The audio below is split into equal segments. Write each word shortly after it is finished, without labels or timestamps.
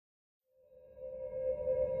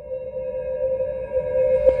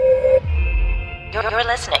You're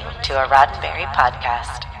listening to a Roddenberry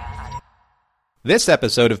podcast. This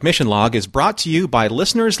episode of Mission Log is brought to you by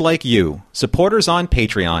listeners like you, supporters on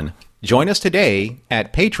Patreon. Join us today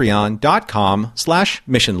at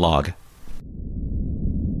patreon.com/missionlog.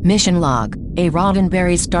 Mission Log, a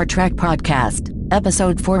Roddenberry Star Trek podcast,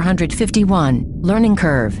 episode 451, Learning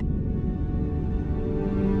Curve.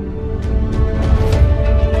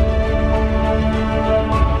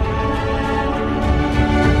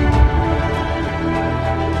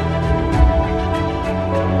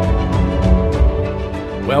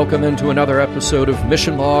 Welcome into another episode of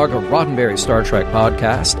Mission Log, a Roddenberry Star Trek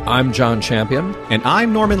podcast. I'm John Champion. And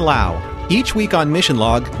I'm Norman Lau. Each week on Mission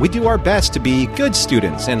Log, we do our best to be good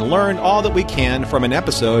students and learn all that we can from an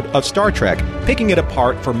episode of Star Trek, picking it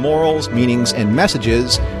apart for morals, meanings, and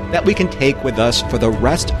messages that we can take with us for the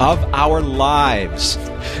rest of our lives.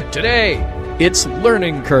 Today, it's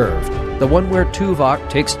Learning Curve, the one where Tuvok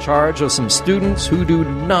takes charge of some students who do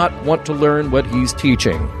not want to learn what he's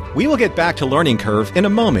teaching. We will get back to Learning Curve in a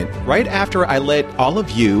moment, right after I let all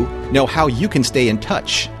of you know how you can stay in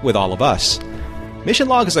touch with all of us. Mission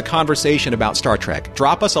Log is a conversation about Star Trek.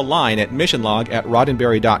 Drop us a line at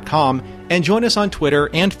missionlog@roddenberry.com and join us on Twitter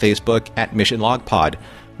and Facebook at MissionLogPod.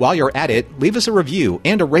 While you're at it, leave us a review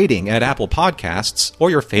and a rating at Apple Podcasts or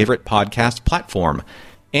your favorite podcast platform.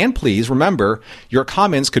 And please remember, your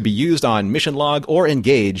comments could be used on Mission Log or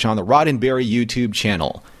Engage on the Roddenberry YouTube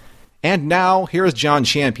channel. And now, here's John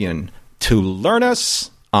Champion to learn us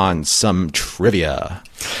on some trivia.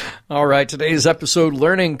 All right, today's episode,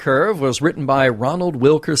 Learning Curve, was written by Ronald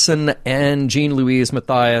Wilkerson and Jean-Louise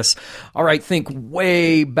Matthias. All right, think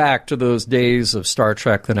way back to those days of Star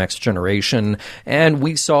Trek The Next Generation, and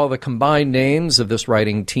we saw the combined names of this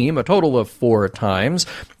writing team a total of 4 times.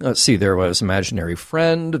 Let's see, there was Imaginary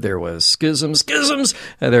Friend, there was Schisms,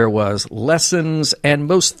 and there was Lessons, and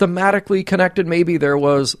most thematically connected, maybe there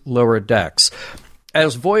was Lower Decks.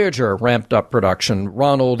 As Voyager ramped up production,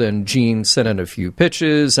 Ronald and Gene sent in a few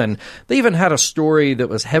pitches, and they even had a story that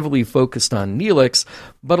was heavily focused on Neelix,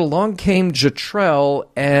 but along came Jetrel,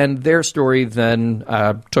 and their story then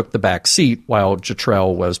took the back seat while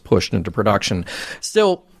Jetrel was pushed into production.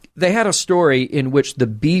 Still, they had a story in which the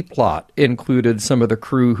B-plot included some of the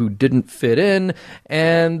crew who didn't fit in,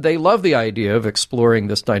 and they loved the idea of exploring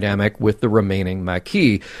this dynamic with the remaining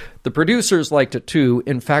Maquis. The producers liked it too.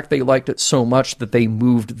 In fact, they liked it so much that they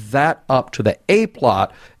moved that up to the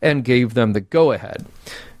A-plot and gave them the go-ahead.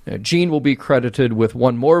 Now, Gene will be credited with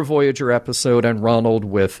 1 more Voyager episode and Ronald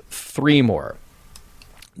with 3 more.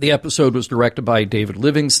 The episode was directed by David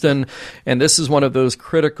Livingston, and this is one of those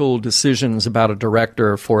critical decisions about a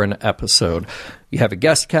director for an episode. You have a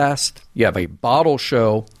guest cast, you have a bottle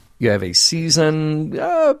show, you have a season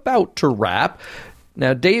about to wrap.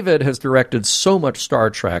 Now, David has directed so much Star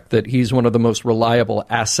Trek that he's one of the most reliable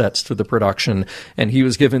assets to the production, and he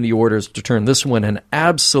was given the orders to turn this one in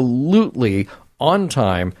absolutely on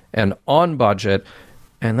time and on budget.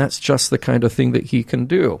 And that's just the kind of thing that he can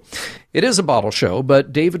do. It is a bottle show,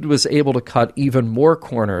 but David was able to cut even more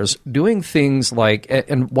corners, doing things like,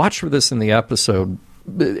 and watch for this in the episode,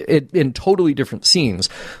 in totally different scenes,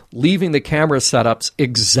 leaving the camera setups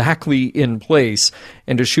exactly in place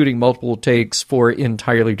and just shooting multiple takes for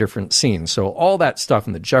entirely different scenes. So all that stuff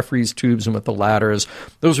in the Jeffries tubes and with the ladders,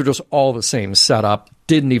 those are just all the same setup,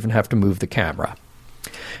 didn't even have to move the camera.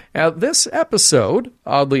 Now, this episode,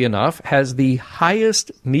 oddly enough, has the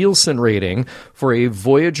highest Nielsen rating for a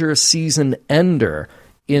Voyager season ender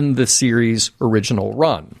in the series' original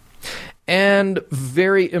run. And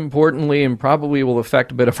very importantly, and probably will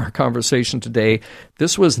affect a bit of our conversation today,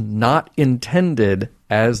 this was not intended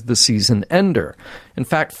as the season ender. In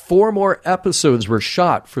fact, 4 more episodes were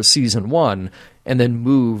shot for season 1 and then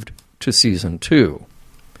moved to season 2.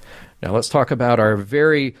 Now, let's talk about our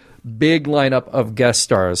very big lineup of guest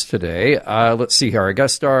stars today. Let's see here. Our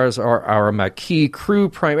guest stars are our Maquis crew,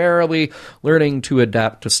 primarily learning to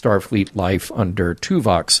adapt to Starfleet life under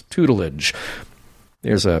Tuvok's tutelage.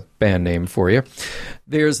 There's a band name for you.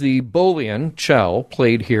 There's the Bolian, Chell,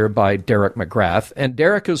 played here by Derek McGrath. And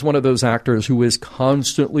Derek is one of those actors who is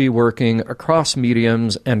constantly working across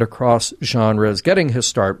mediums and across genres, getting his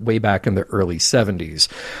start way back in the early 70s.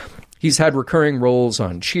 He's had recurring roles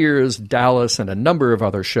on Cheers, Dallas, and a number of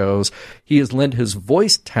other shows. He has lent his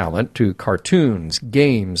voice talent to cartoons,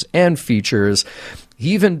 games, and features.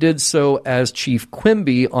 He even did so as Chief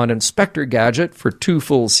Quimby on Inspector Gadget for 2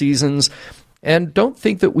 full seasons. And don't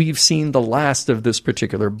think that we've seen the last of this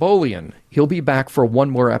particular Bolian. He'll be back for 1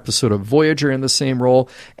 more episode of Voyager in the same role,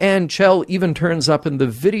 and Chell even turns up in the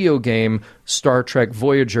video game Star Trek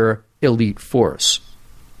Voyager Elite Force.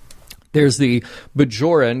 There's the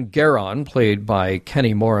Bajoran Garon, played by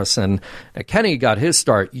Kenny Morrison. Now, Kenny got his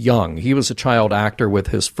start young. He was a child actor with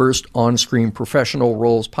his first on-screen professional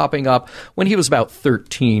roles popping up when he was about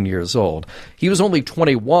 13 years old. He was only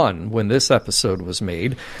 21 when this episode was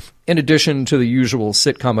made. In addition to the usual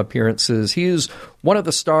sitcom appearances, he is one of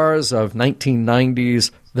the stars of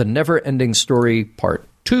 1990's The Never-Ending Story Part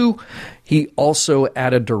 2. He also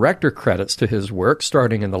added director credits to his work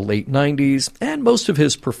starting in the late 90s, and most of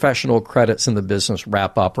his professional credits in the business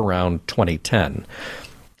wrap up around 2010.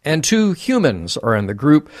 And two humans are in the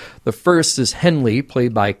group. The first is Henley,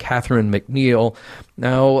 played by Catherine McNeil.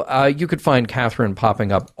 Now, you could find Catherine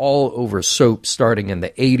popping up all over soaps starting in the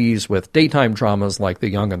 80s with daytime dramas like The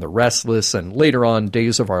Young and the Restless, and later on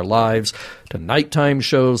Days of Our Lives, to nighttime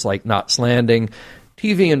shows like Knots Landing.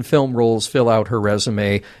 TV and film roles fill out her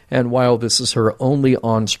resume, and while this is her only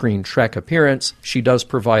on-screen Trek appearance, she does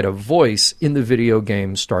provide a voice in the video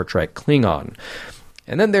game Star Trek Klingon.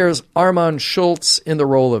 And then there's Armand Schultz in the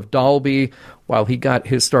role of Dalby. While he got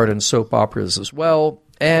his start in soap operas as well,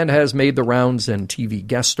 and has made the rounds in TV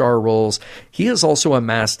guest star roles, he has also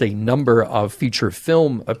amassed a number of feature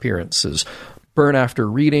film appearances. Burn After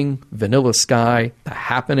Reading, Vanilla Sky, The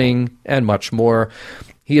Happening, and much more.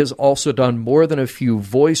 He has also done more than a few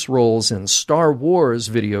voice roles in Star Wars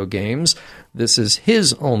video games. This is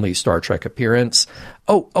his only Star Trek appearance.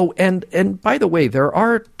 And by the way, there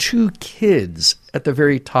are two kids at the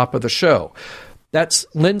very top of the show. That's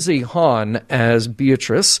Lindsay Hahn as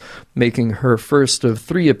Beatrice, making her first of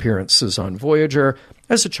 3 appearances on Voyager.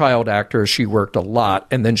 As a child actor, she worked a lot,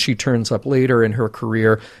 and then she turns up later in her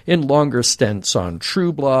career in longer stints on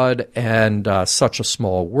True Blood and Such a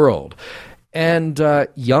Small World. And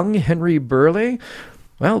young Henry Burley,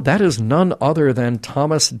 well, that is none other than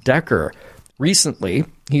Thomas Dekker. Recently,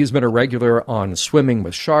 he's been a regular on Swimming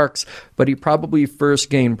with Sharks, but he probably first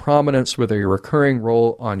gained prominence with a recurring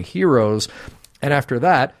role on Heroes. And after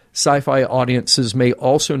that, sci-fi audiences may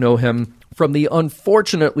also know him from the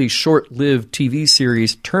unfortunately short-lived TV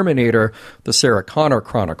series Terminator, The Sarah Connor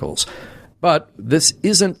Chronicles. But this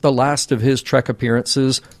isn't the last of his Trek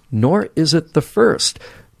appearances, nor is it the first.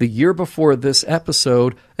 The year before this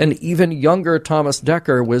episode, an even younger Thomas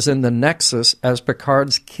Dekker was in the Nexus as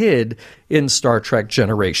Picard's kid in Star Trek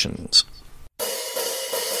Generations.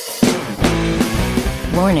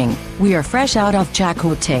 Warning, we are fresh out of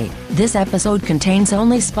Chakotay. This episode contains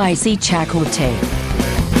only spicy Chakotay.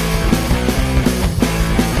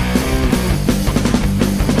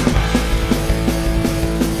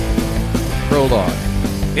 Prologue.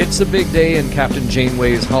 It's a big day in Captain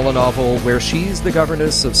Janeway's holonovel where she's the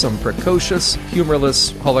governess of some precocious,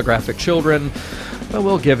 humorless, holographic children, but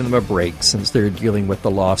we'll give them a break since they're dealing with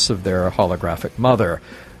the loss of their holographic mother.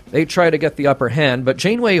 They try to get the upper hand, but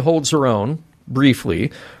Janeway holds her own,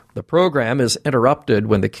 briefly. The program is interrupted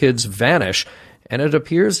when the kids vanish, and it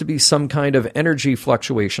appears to be some kind of energy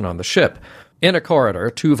fluctuation on the ship. In a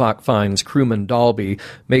corridor, Tuvok finds crewman Dalby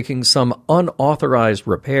making some unauthorized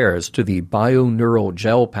repairs to the bioneural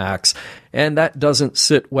gel packs, and that doesn't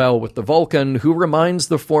sit well with the Vulcan, who reminds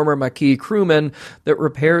the former Maquis crewman that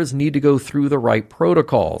repairs need to go through the right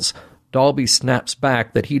protocols. Dalby snaps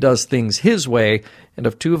back that he does things his way, and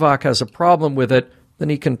if Tuvok has a problem with it, then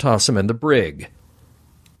he can toss him in the brig.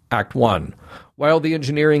 Act 1. While the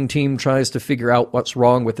engineering team tries to figure out what's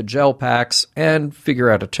wrong with the gel packs and figure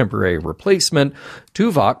out a temporary replacement,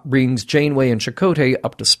 Tuvok brings Janeway and Chakotay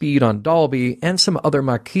up to speed on Dalby and some other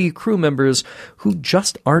Maquis crew members who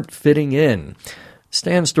just aren't fitting in.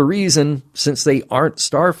 Stands to reason, since they aren't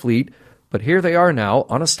Starfleet, but here they are now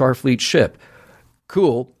on a Starfleet ship.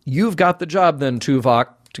 Cool, you've got the job then, Tuvok,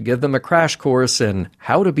 to give them a crash course in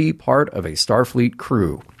how to be part of a Starfleet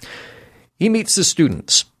crew. He meets the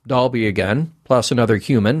students, Dalby again, plus another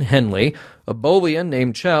human, Henley, a Bolian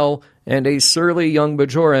named Chell, and a surly young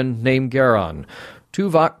Bajoran named Garon.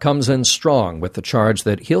 Tuvok comes in strong with the charge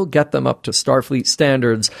that he'll get them up to Starfleet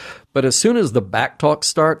standards, but as soon as the backtalk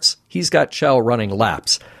starts, he's got Chell running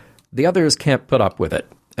laps. The others can't put up with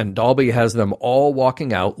it, and Dalby has them all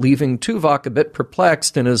walking out, leaving Tuvok a bit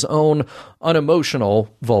perplexed in his own unemotional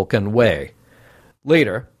Vulcan way.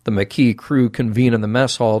 Later, the Maquis crew convene in the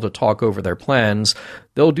mess hall to talk over their plans.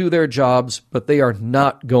 They'll do their jobs, but they are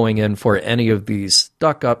not going in for any of these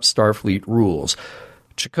stuck-up Starfleet rules.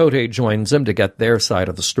 Chakotay joins them to get their side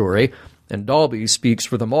of the story, and Dalby speaks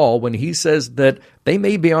for them all when he says that they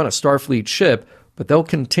may be on a Starfleet ship, but they'll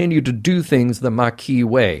continue to do things the Maquis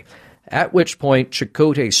way. At which point,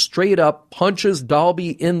 Chakotay straight up punches Dalby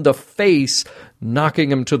in the face,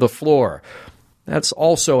 knocking him to the floor. That's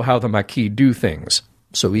also how the Maquis do things.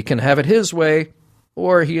 So he can have it his way,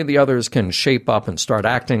 or he and the others can shape up and start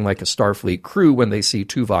acting like a Starfleet crew when they see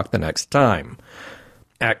Tuvok the next time.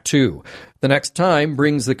 Act 2. The next time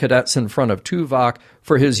brings the cadets in front of Tuvok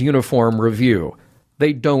for his uniform review.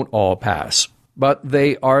 They don't all pass, but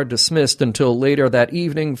they are dismissed until later that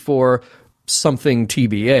evening for something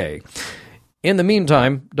TBA. In the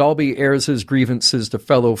meantime, Dalby airs his grievances to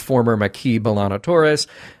fellow former Maquis B'Elanna Torres,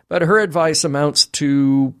 but her advice amounts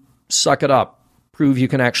to suck it up, prove you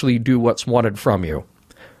can actually do what's wanted from you.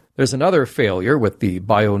 There's another failure with the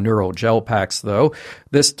bioneural gel packs, though.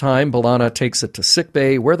 This time, B'Elanna takes it to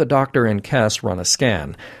sickbay, where the doctor and Kes run a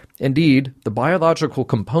scan. Indeed, the biological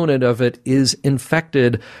component of it is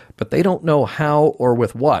infected, but they don't know how or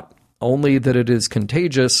with what, only that it is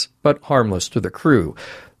contagious but harmless to the crew.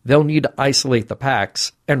 They'll need to isolate the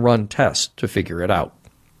packs and run tests to figure it out.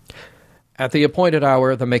 At the appointed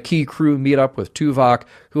hour, the Maquis crew meet up with Tuvok,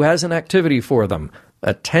 who has an activity for them,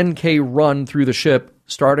 a 10K run through the ship,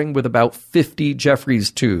 starting with about 50 Jeffries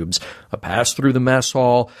tubes, a pass through the mess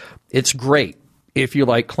hall. It's great if you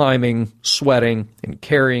like climbing, sweating, and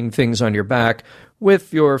carrying things on your back,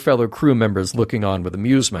 with your fellow crew members looking on with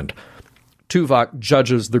amusement. Tuvok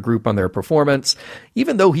judges the group on their performance,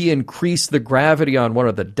 even though he increased the gravity on one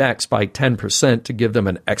of the decks by 10% to give them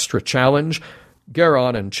an extra challenge.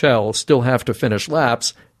 Garon and Chell still have to finish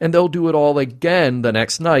laps, and they'll do it all again the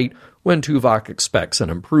next night when Tuvok expects an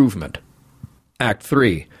improvement. Act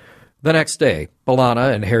 3. The next day,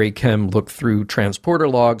 B'Elanna and Harry Kim look through transporter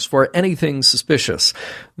logs for anything suspicious.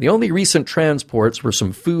 The only recent transports were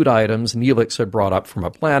some food items Neelix had brought up from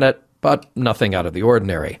a planet, but nothing out of the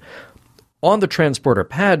ordinary. On the transporter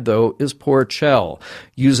pad, though, is poor Chell,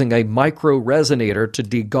 using a micro-resonator to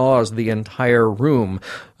degauss the entire room,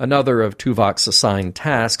 another of Tuvok's assigned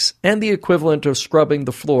tasks, and the equivalent of scrubbing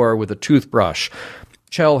the floor with a toothbrush.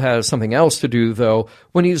 Chell has something else to do, though,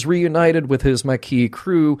 when he's reunited with his Maquis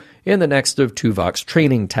crew in the next of Tuvok's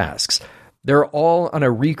training tasks. They're all on a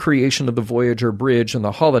recreation of the Voyager bridge in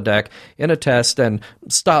the holodeck in a test, and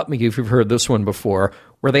stop me if you've heard this one before,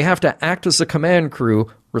 where they have to act as a command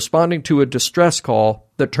crew responding to a distress call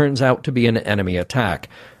that turns out to be an enemy attack.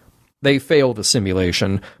 They fail the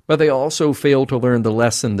simulation, but they also fail to learn the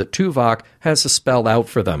lesson that Tuvok has to spell out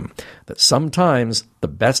for them, that sometimes the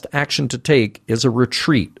best action to take is a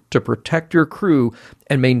retreat to protect your crew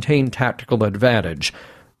and maintain tactical advantage.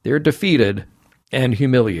 They're defeated and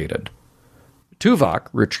humiliated. Tuvok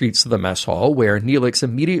retreats to the mess hall, where Neelix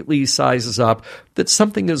immediately sizes up that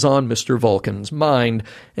something is on Mr. Vulcan's mind,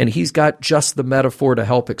 and he's got just the metaphor to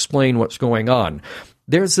help explain what's going on.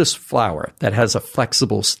 There's this flower that has a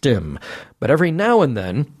flexible stem, but every now and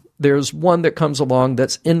then, there's one that comes along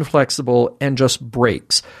that's inflexible and just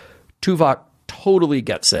breaks. Tuvok totally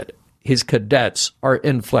gets it. His cadets are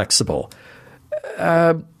inflexible.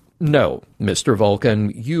 No, Mr.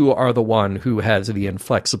 Vulcan, you are the one who has the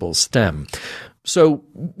inflexible stem. So,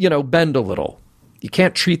 bend a little. You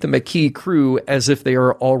can't treat the Maquis crew as if they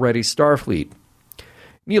are already Starfleet.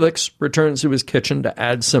 Neelix returns to his kitchen to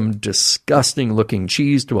add some disgusting-looking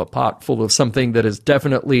cheese to a pot full of something that is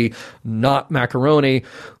definitely not macaroni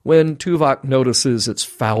when Tuvok notices its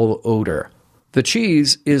foul odor. The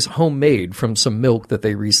cheese is homemade from some milk that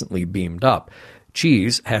they recently beamed up.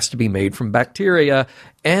 Cheese has to be made from bacteria,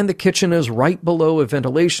 and the kitchen is right below a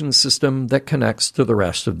ventilation system that connects to the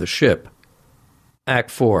rest of the ship.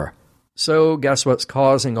 Act 4. So guess what's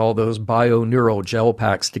causing all those bioneural gel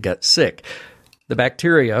packs to get sick? The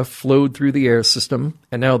bacteria flowed through the air system,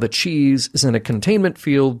 and now the cheese is in a containment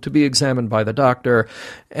field to be examined by the doctor,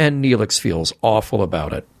 and Neelix feels awful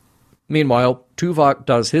about it. Meanwhile, Tuvok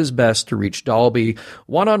does his best to reach Dalby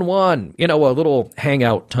one-on-one, a little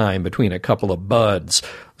hangout time between a couple of buds.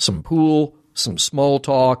 Some pool, some small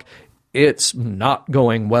talk. It's not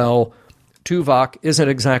going well. Tuvok isn't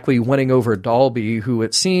exactly winning over Dalby, who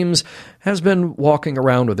it seems has been walking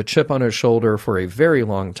around with a chip on his shoulder for a very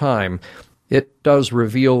long time. It does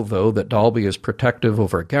reveal, though, that Dalby is protective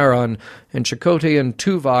over Garon, and Chakotay and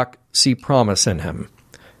Tuvok see promise in him.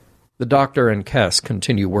 The doctor and Kes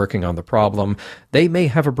continue working on the problem. They may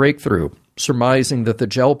have a breakthrough, surmising that the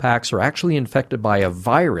gel packs are actually infected by a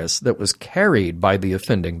virus that was carried by the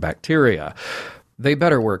offending bacteria. They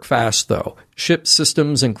better work fast, though. Ship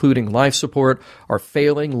systems, including life support, are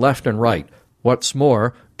failing left and right. What's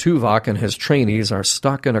more, Tuvok and his trainees are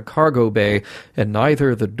stuck in a cargo bay, and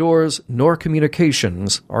neither the doors nor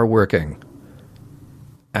communications are working.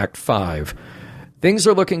 Act 5. Things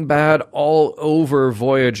are looking bad all over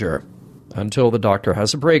Voyager, until the Doctor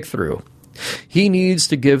has a breakthrough. He needs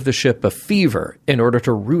to give the ship a fever in order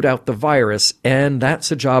to root out the virus, and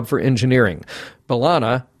that's a job for engineering.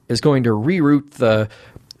 B'Elanna is going to reroute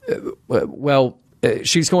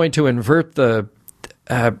she's going to invert the...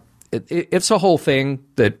 it's a whole thing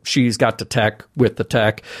that she's got to tech with the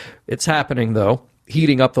tech. It's happening, though,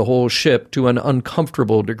 heating up the whole ship to an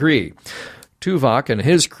uncomfortable degree. Tuvok and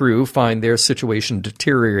his crew find their situation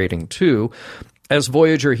deteriorating, too. As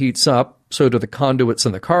Voyager heats up, so do the conduits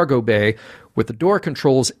in the cargo bay. With the door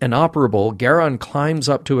controls inoperable, Garon climbs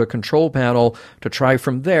up to a control panel to try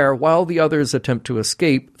from there, while the others attempt to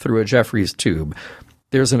escape through a Jeffries tube.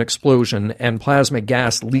 There's an explosion, and plasma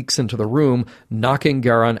gas leaks into the room, knocking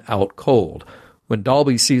Garon out cold. When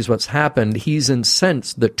Dalby sees what's happened, he's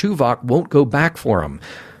incensed that Tuvok won't go back for him.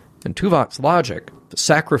 In Tuvok's logic, the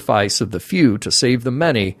sacrifice of the few to save the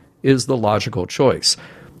many is the logical choice.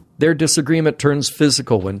 Their disagreement turns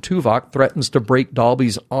physical when Tuvok threatens to break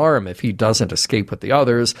Dalby's arm if he doesn't escape with the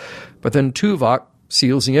others, but then Tuvok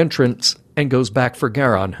seals the entrance and goes back for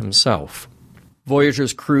Garon himself.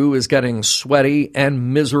 Voyager's crew is getting sweaty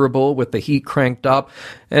and miserable with the heat cranked up,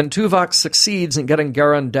 and Tuvok succeeds in getting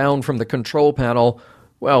Garon down from the control panel.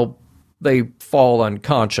 Well, they fall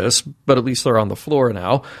unconscious, but at least they're on the floor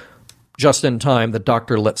now. Just in time, the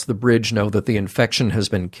doctor lets the bridge know that the infection has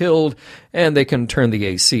been killed, and they can turn the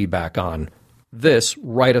AC back on. This,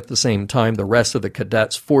 right at the same time the rest of the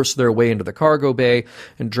cadets force their way into the cargo bay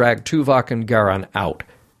and drag Tuvok and Garon out.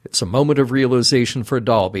 It's a moment of realization for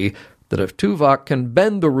Dalby that if Tuvok can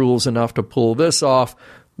bend the rules enough to pull this off,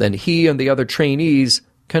 then he and the other trainees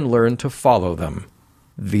can learn to follow them.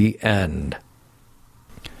 The end.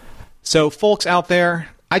 So, folks out there,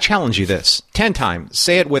 I challenge you this. 10 times.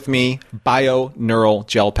 Say it with me. Bio-neural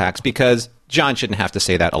gel packs, because John shouldn't have to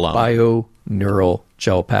say that alone. Bio-neural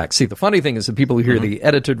gel packs. See, the funny thing is the people who hear the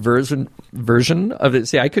edited version of it,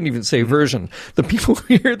 see, I couldn't even say version. The people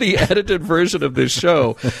who hear the edited version of this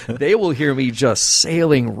show, they will hear me just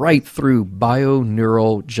sailing right through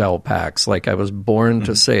bio-neural gel packs like I was born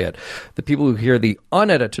to say it. The people who hear the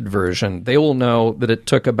unedited version, they will know that it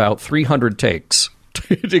took about 300 takes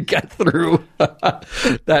to get through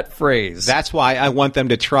that phrase. That's why I want them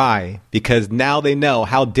to try, because now they know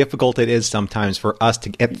how difficult it is sometimes for us to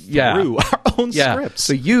get through our own scripts.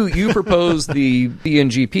 So you propose the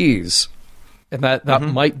BNGPs, and that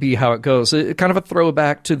might be how it goes. Kind of a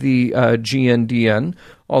throwback to the GNDN.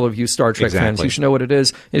 All of you Star Trek fans, you should know what it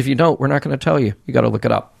is. And if you don't, we're not going to tell you. You got to look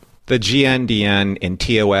it up. The GNDN in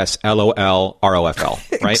TOS, LOL,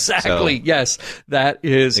 ROFL, right? Exactly. So, yes, that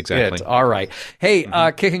is it. All right. Hey,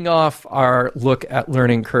 kicking off our look at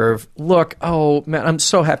Learning Curve. Look, oh, man, I'm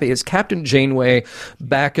so happy. It's Captain Janeway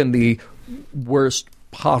back in the worst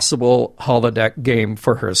possible holodeck game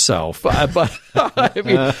for herself.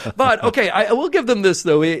 But okay, I will give them this,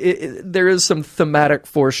 though. There is some thematic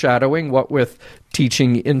foreshadowing, what with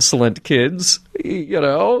teaching insolent kids.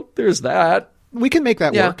 There's that. We can make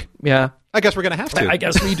that work. Yeah. I guess we're going to have to. I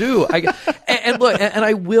guess we do. And look, and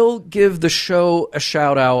I will give the show a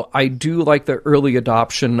shout out. I do like the early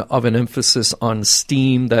adoption of an emphasis on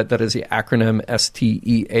STEAM, that is the acronym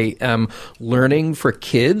STEAM, learning for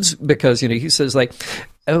kids, because, he says like,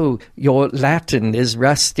 oh, your Latin is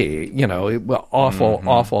rusty,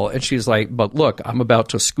 awful. And she's like, but look, I'm about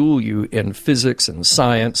to school you in physics and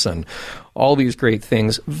science and all these great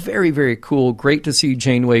things. Very, very cool. Great to see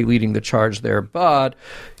Janeway leading the charge there. But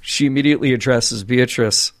she immediately addresses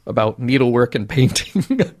Beatrice about needlework and painting.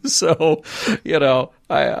 So,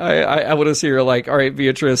 I want to see her like, all right,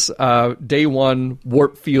 Beatrice, day one,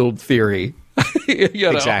 warp field theory.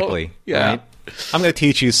 Exactly. Yeah. Right? I'm going to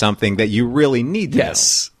teach you something that you really need to know,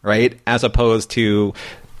 right? As opposed to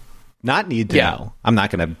not need to know. I'm not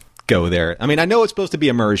going to go there. I mean, I know it's supposed to be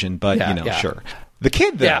immersion, but, sure. The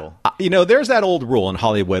kid, though, there's that old rule in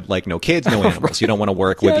Hollywood, like no kids, no animals. You don't want to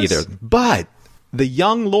work with either. But the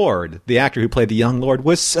young Lord, the actor who played the young Lord,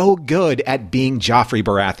 was so good at being Joffrey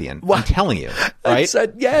Baratheon. I'm telling you, right?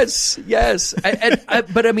 Yes.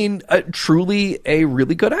 But I mean, truly a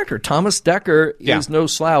really good actor. Thomas Dekker is no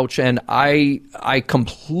slouch, and I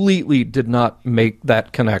completely did not make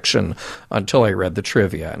that connection until I read the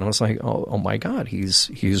trivia, and I was like, oh my God,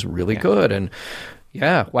 he's really good, and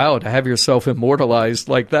wow, to have yourself immortalized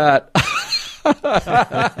like that.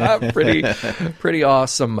 pretty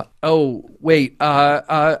awesome. Oh, wait.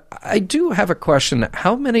 I do have a question.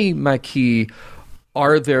 How many Maquis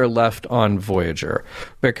are there left on Voyager?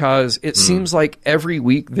 Because it seems like every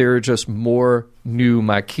week there are just more new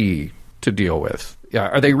Maquis to deal with. Yeah,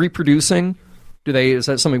 are they reproducing? Is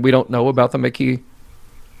that something we don't know about the Maquis?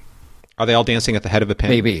 Are they all dancing at the head of a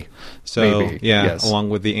pin? Maybe. So, yes.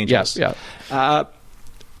 Along with the angels. Yes, yeah.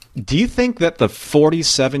 Do you think that the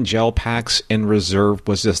 47 gel packs in reserve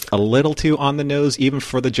was just a little too on the nose, even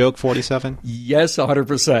for the joke 47? Yes,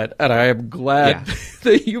 100%. And I am glad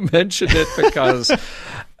that you mentioned it because,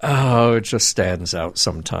 it just stands out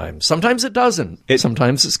sometimes. Sometimes it doesn't.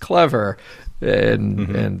 Sometimes it's clever.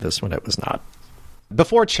 And this one, it was not.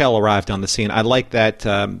 Before Chell arrived on the scene, I like that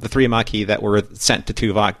the three Maquis that were sent to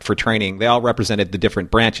Tuvok for training, they all represented the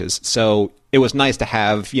different branches. So it was nice to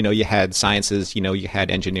have, you had sciences, you had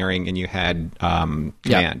engineering, and you had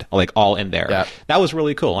command, like all in there. Yeah. That was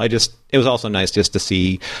really cool. It was also nice just to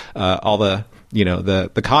see all the,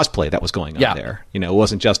 the cosplay that was going on there. It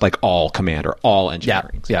wasn't just like all command or all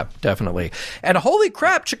engineering. Yeah, definitely. And holy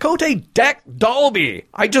crap, Chakotay decked Dalby.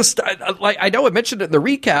 I know I mentioned it in the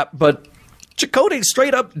recap, but Chakotay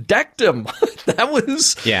straight up decked him. That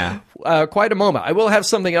was quite a moment. I will have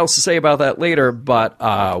something else to say about that later, but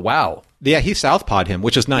wow. Yeah, he southpawed him,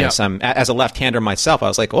 which is nice. Yeah. As a left-hander myself, I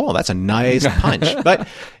was like, oh, that's a nice punch.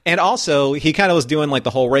 And also, he kind of was doing like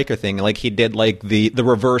the whole Raker thing. Like he did like the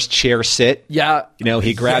reverse chair sit. Yeah.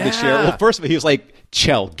 He grabbed the chair. Well, first of all, he was like,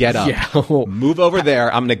 Chell, get up. Yeah. Move over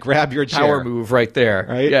there. I'm going to grab your chair. Power move right there.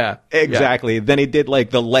 Right? Yeah. Exactly. Yeah. Then he did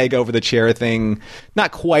like the leg over the chair thing.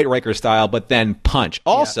 Not quite Riker style, but then punch.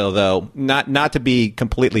 Also, though, not to be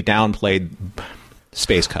completely downplayed,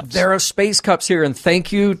 space cups. There are space cups here, and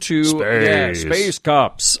thank you to space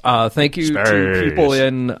cups. Thank you to people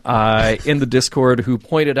in the Discord who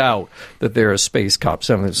pointed out that there are space cups.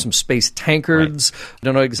 I mean, there's some space tankards. Right. I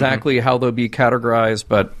don't know exactly how they'll be categorized,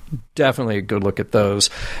 but definitely a good look at those.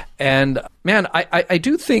 And man, I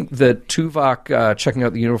do think that Tuvok, checking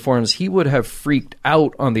out the uniforms, he would have freaked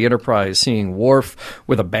out on the Enterprise seeing Worf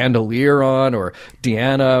with a bandolier on, or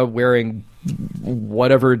Deanna wearing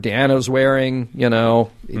whatever Deanna's wearing.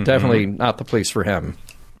 Definitely not the place for him.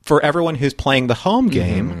 For everyone who's playing the home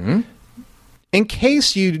game, in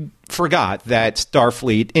case you forgot that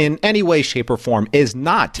Starfleet in any way, shape, or form is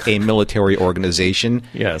not a military organization.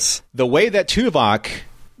 Yes. The way that Tuvok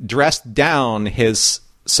dressed down his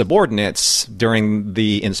subordinates during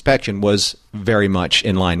the inspection was very much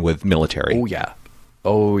in line with military.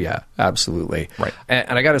 Oh, yeah, absolutely. Right.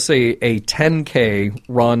 And I got to say, a 10K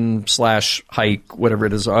run / hike, whatever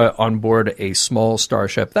it is, on board a small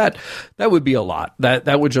starship, that would be a lot.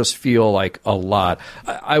 That would just feel like a lot.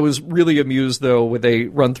 I was really amused, though, when they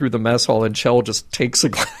run through the mess hall and Chell just takes a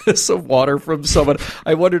glass of water from someone.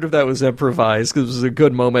 I wondered if that was improvised, because it was a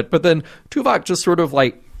good moment. But then Tuvok just sort of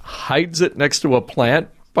hides it next to a plant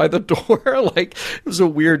by the door. Like, it was a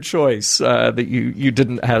weird choice that you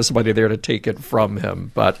didn't have somebody there to take it from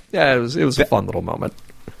him. But yeah, it was a fun little moment.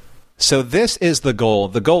 So this is the goal.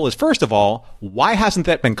 The goal is, first of all, why hasn't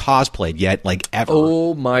that been cosplayed yet, ever?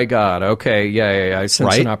 Oh my God. Okay. Yeah. I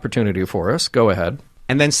sense an opportunity for us. Go ahead.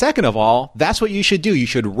 And then second of all, that's what you should do. You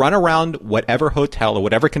should run around whatever hotel or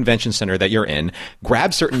whatever convention center that you're in,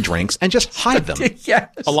 grab certain drinks, and just hide them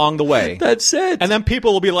along the way. That's it. And then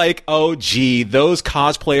people will be like, oh, gee, those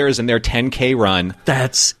cosplayers and their 10K run.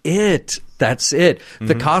 That's it.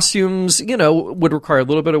 The costumes, would require a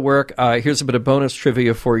little bit of work. Here's a bit of bonus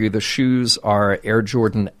trivia for you. The shoes are Air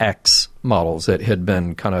Jordan X models that had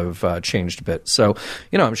been kind of changed a bit. So,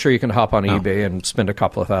 I'm sure you can hop on eBay and spend a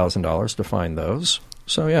couple of $1,000s to find those.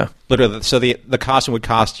 So, yeah. Literally, so the costume would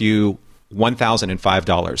cost you $1,005.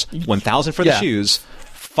 $1,000 for the shoes,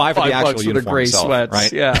 $5 for the actual uniform for the gray itself, sweats.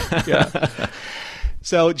 Right? Yeah.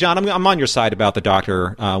 So, John, I'm on your side about the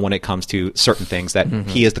Doctor when it comes to certain things, that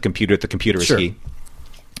he is the computer is he.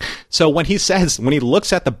 So when he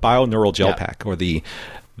looks at the binaural gel pack, or the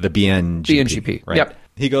BNGP, right? Yep.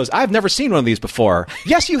 He goes, I've never seen one of these before.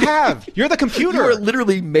 Yes, you have. You're the computer. You're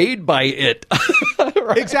literally made by it.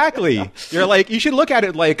 Right. Exactly. You're like, you should look at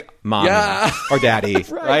it like Mommy or Daddy,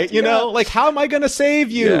 right? You know, like, how am I going to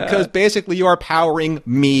save you? Because basically you are powering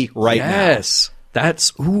me now. Yes.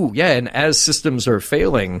 And as systems are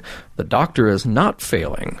failing, the Doctor is not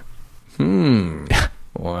failing.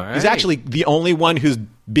 He's actually the only one he's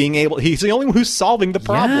the only one who's solving the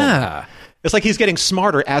problem. Yeah. It's like he's getting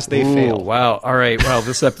smarter as they fail. Wow. All right. Well,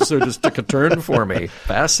 this episode just took a turn for me.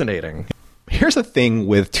 Fascinating. Here's the thing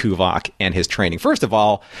with Tuvok and his training. First of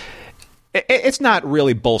all, it's not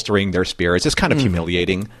really bolstering their spirits. It's kind of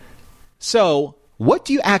humiliating. So, what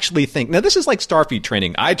do you actually think? Now, this is like Starfleet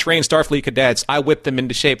training. I train Starfleet cadets. I whip them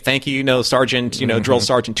into shape. Thank you, Sergeant, Drill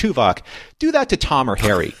Sergeant Tuvok. Do that to Tom or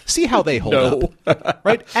Harry. See how they hold up.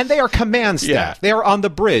 Right? And they are command staff. Yeah. They are on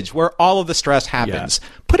the bridge where all of the stress happens. Yeah.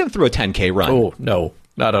 Put them through a 10K run. Oh, no.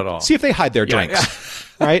 Not at all. See if they hide their drinks.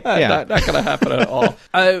 Right? Yeah. Not going to happen at all.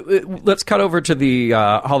 Let's cut over to the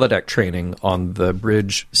holodeck training on the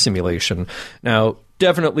bridge simulation. Now,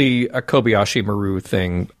 definitely a Kobayashi Maru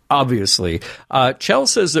thing, obviously. Chell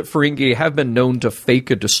says that Ferengi have been known to fake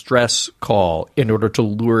a distress call in order to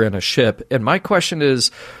lure in a ship. And my question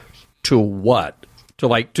is, to what? To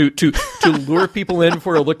lure people in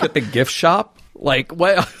for a look at the gift shop? Like,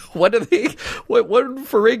 what did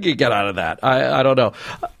Ferengi get out of that? I don't know.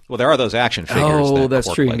 Well, there are those action figures. Oh,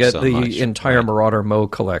 that's true. You can get so the much. entire Marauder Mo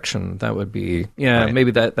collection. That would be, maybe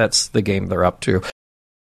that's the game they're up to.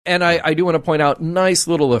 And I do want to point out, nice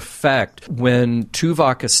little effect when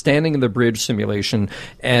Tuvok is standing in the bridge simulation,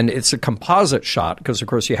 and it's a composite shot, because, of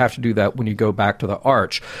course, you have to do that when you go back to the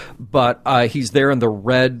arch. But he's there in the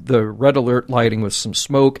red alert lighting with some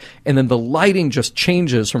smoke, and then the lighting just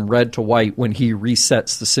changes from red to white when he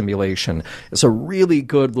resets the simulation. It's a really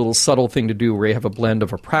good little subtle thing to do where you have a blend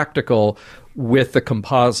of a practical with the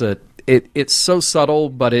composite. It's so subtle,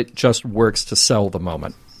 but it just works to sell the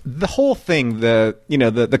moment. The whole thing, the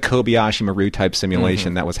Kobayashi Maru type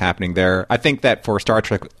simulation that was happening there, I think that for Star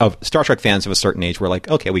Trek fans of a certain age, we're like,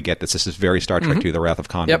 okay, we get this. This is very Star Trek 2: The Wrath of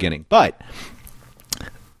Khan beginning. But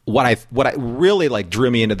what I really drew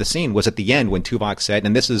me into the scene was at the end when Tuvok said,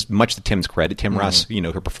 and this is much to Tim's credit, Tim Russ,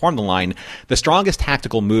 who performed the line, the strongest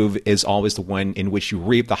tactical move is always the one in which you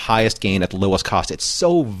reap the highest gain at the lowest cost. It's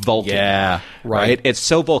so Vulcan. Yeah, right. It's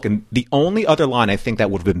so Vulcan. The only other line I think that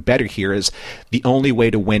would have been better here is the only way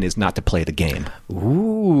to win is not to play the game.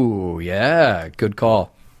 Ooh, yeah. Good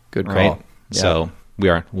call. Good call. Right? Yeah. So we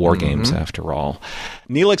are war games after all.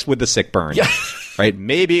 Neelix with the sick burn. Yeah. Right?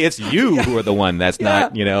 Maybe it's you who are the one that's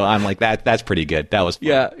not, I'm like, that's pretty good. That was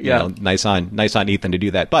fun. Yeah. Nice on Ethan to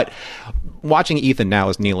do that. But watching Ethan now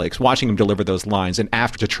as Neelix, watching him deliver those lines, and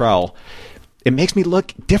after Tetrell, it makes me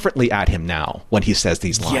look differently at him now when he says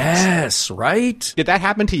these lines. Yes, right? Did that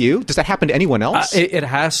happen to you? Does that happen to anyone else? It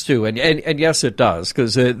has to. And yes, it does.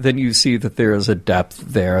 Because then you see that there is a depth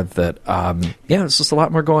there that, there's just a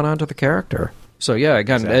lot more going on to the character. So, yeah,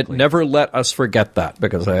 again, never let us forget that,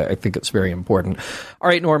 because I think it's very important. All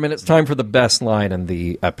right, Norman, it's time for the best line in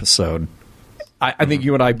the episode. I think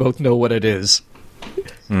you and I both know what it is.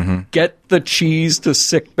 Get the cheese to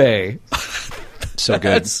sick bay. So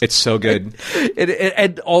good. It's so good.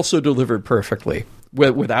 And also delivered perfectly.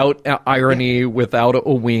 Without irony, without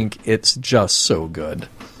a wink. It's just so good.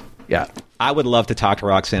 Yeah. I would love to talk to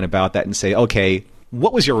Roxanne about that and say, okay,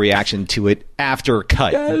 what was your reaction to it after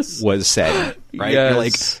cut was said? Right? Yes. You're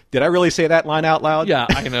like, did I really say that line out loud? Yeah,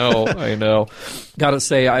 I know. Gotta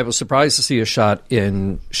say, I was surprised to see a shot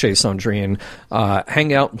in Chez Sandrine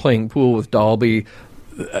hang out and playing pool with Dalby.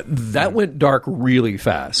 That went dark really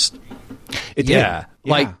fast. It did. Yeah.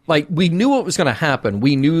 Like we knew what was going to happen.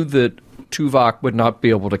 We knew that Tuvok would not be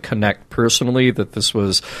able to connect personally, that this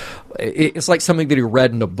was... It's like something that he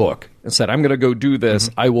read in a book and said, I'm going to go do this.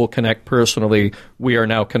 I will connect personally. We are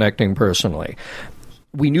now connecting personally.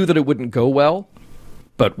 We knew that it wouldn't go well,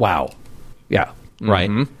 but wow. Yeah. Right.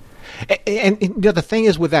 And the thing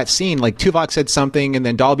is with that scene, Tuvok said something, and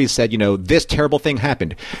then Dalby said, this terrible thing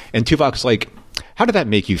happened. And Tuvok's like, how did that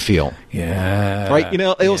make you feel? Yeah. Right?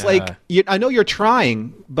 It was like, I know you're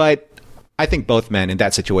trying, but I think both men in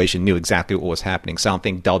that situation knew exactly what was happening. So I don't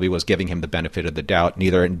think Dalby was giving him the benefit of the doubt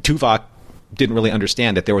neither. And Tuvok didn't really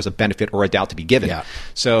understand that there was a benefit or a doubt to be given. Yeah.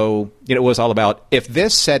 So it was all about, if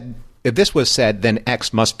this was said, then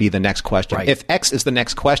X must be the next question. Right. If X is the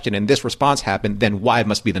next question and this response happened, then Y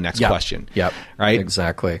must be the next question. Yep. Right?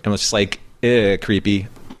 Exactly. And it was just like, creepy.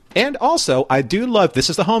 And also, I do love, this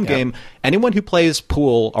is the home game, anyone who plays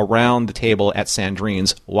pool around the table at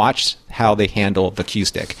Sandrine's, watch how they handle the cue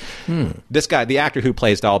stick. This guy, the actor who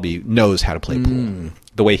plays Dalby, knows how to play pool.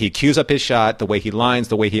 The way he cues up his shot, the way he lines,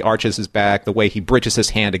 the way he arches his back, the way he bridges his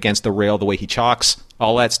hand against the rail, the way he chalks,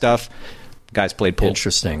 all that stuff. Guys played pool.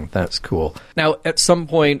 Interesting. That's cool. Now, at some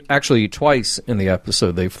point, actually twice in the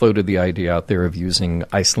episode, they floated the idea out there of using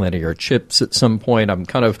Icelandic chips at some point. I'm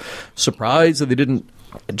kind of surprised that they didn't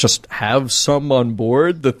just have some on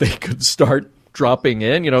board that they could start dropping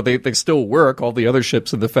in. They still work. All the other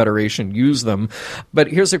ships in the Federation use them. But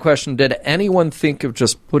here's the question. Did anyone think of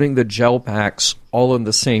just putting the gel packs all in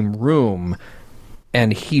the same room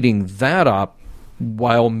and heating that up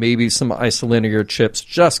while maybe some Icelandic chips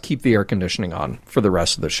just keep the air conditioning on for the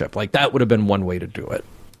rest of the ship? That would have been one way to do it.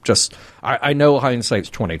 Just, I know hindsight's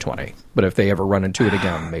 20/20, but if they ever run into it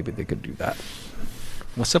again, maybe they could do that.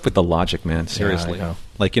 What's up with the logic, man? Seriously. Yeah,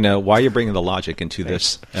 I know. Why are you bringing the logic into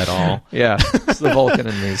this at all? Yeah, it's the Vulcan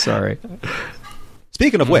in me, sorry.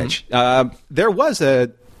 Speaking of which, there was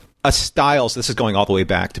a Styles, this is going all the way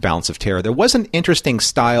back to Balance of Terror, there was an interesting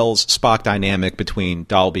Styles-Spock dynamic between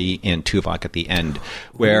Dalby and Tuvok at the end,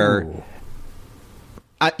 where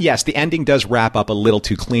Yes, the ending does wrap up a little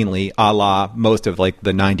too cleanly, a la most of like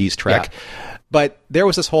the 90s Trek. Yeah. But there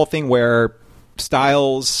was this whole thing where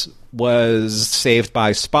Styles was saved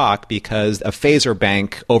by Spock because a phaser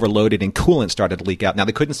bank overloaded and coolant started to leak out. Now,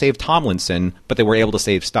 they couldn't save Tomlinson, but they were able to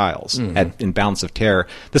save Styles in Balance of Terror.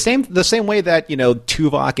 The same way that,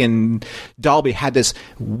 Tuvok and Dalby had this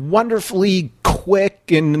wonderfully quick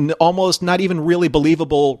and almost not even really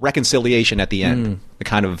believable reconciliation at the end.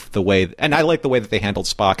 The way, and I like the way that they handled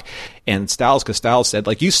Spock and Styles, because Styles said,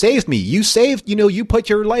 like, you saved me. You saved, you put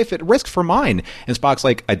your life at risk for mine. And Spock's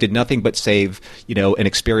like, I did nothing but save, an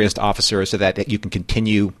experienced officer so that you can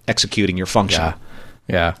continue executing your function.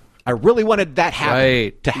 Yeah. I really wanted that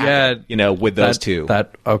to happen, with those two.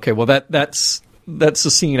 Okay, well, that's the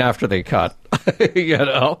scene after they cut.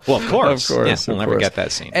 Well, of course. We'll never get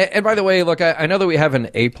that scene. And by the way, look, I know that we have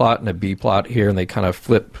an A plot and a B plot here, and they kind of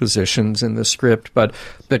flip positions in the script, but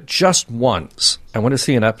just once, I want to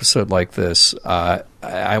see an episode like this.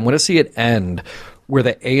 I want to see it end where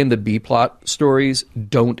the A and the B plot stories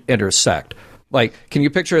don't intersect. Like, can you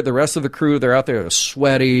picture the rest of the crew? They're out there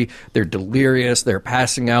sweaty, they're delirious, they're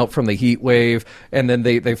passing out from the heat wave, and then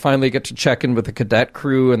they finally get to check in with the cadet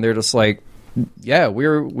crew, and they're just like, yeah,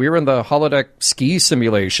 we're in the holodeck ski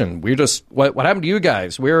simulation. We just what happened to you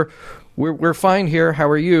guys? We're fine here. How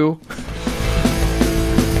are you?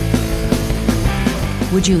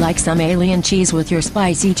 Would you like some alien cheese with your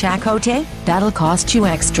spicy chakotay? That'll cost you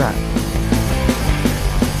extra.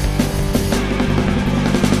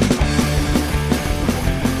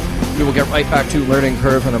 We will get right back to Learning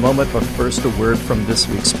Curve in a moment, but first a word from this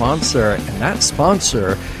week's sponsor, and that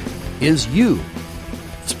sponsor is you.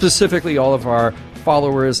 Specifically, all of our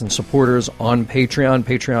followers and supporters on Patreon,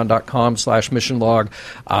 patreon.com/missionlog,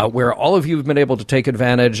 where all of you have been able to take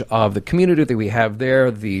advantage of the community that we have there,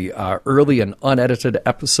 the early and unedited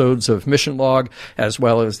episodes of Mission Log, as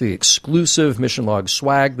well as the exclusive Mission Log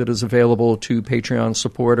swag that is available to Patreon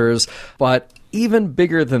supporters. But even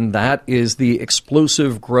bigger than that is the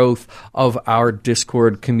explosive growth of our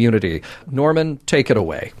Discord community. Norman, take it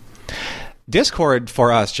away. Discord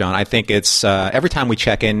for us, John, I think it's every time we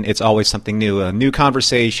check in, it's always something new, a new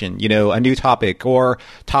conversation, a new topic, or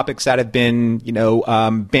topics that have been,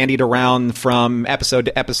 bandied around from episode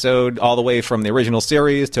to episode, all the way from the original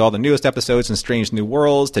series to all the newest episodes in Strange New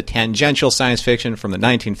Worlds to tangential science fiction from the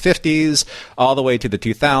 1950s, all the way to the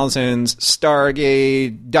 2000s,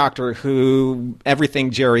 Stargate, Doctor Who,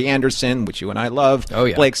 everything Jerry Anderson, which you and I love,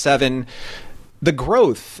 Blake Seven. The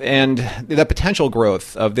growth and the potential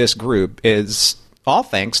growth of this group is all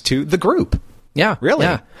thanks to the group. Yeah. Really?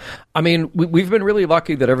 Yeah. I mean, we've been really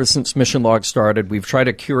lucky that ever since Mission Log started, we've tried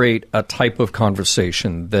to curate a type of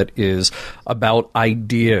conversation that is about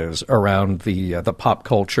ideas around the pop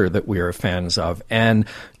culture that we are fans of. And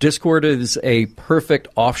Discord is a perfect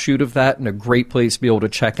offshoot of that and a great place to be able to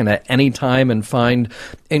check in at any time and find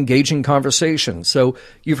engaging conversation. So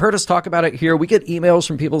you've heard us talk about it here. We get emails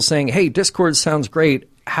from people saying, hey, Discord sounds great.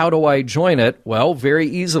 How do I join it? Well, very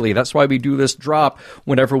easily. That's why we do this drop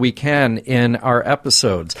whenever we can in our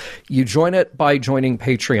episodes. You join it by joining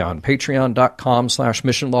Patreon,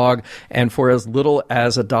 patreon.com/missionlog. And for as little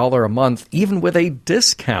as $1 a month, even with a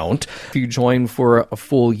discount, if you join for a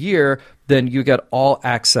full year, then you get all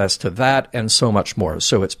access to that and so much more.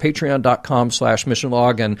 So it's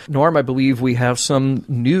patreon.com/missionlog. And Norm, I believe we have some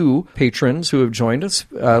new patrons who have joined us.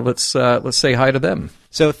 Let's say hi to them.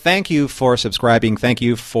 So thank you for subscribing. Thank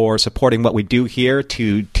you for supporting what we do here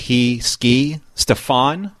to T. Ski,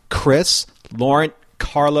 Stefan, Chris, Laurent,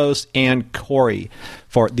 Carlos, and Corey.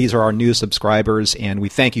 These are our new subscribers, and we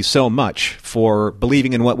thank you so much for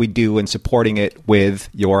believing in what we do and supporting it with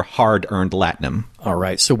your hard-earned latinum. All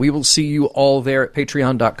right, so we will see you all there at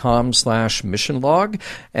patreon.com/missionlog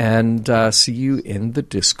and see you in the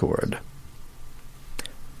Discord.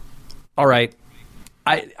 All right.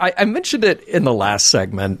 I mentioned it in the last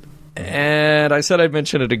segment, and I said I'd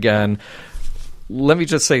mention it again. Let me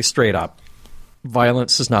just say straight up,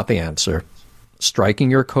 violence is not the answer.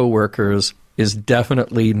 Striking your coworkers is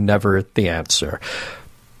definitely never the answer.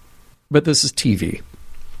 But this is TV.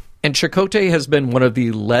 And Chakotay has been one of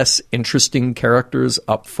the less interesting characters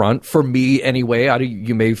up front, for me anyway.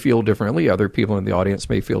 You may feel differently. Other people in the audience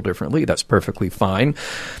may feel differently. That's perfectly fine.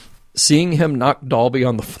 Seeing him knock Dalby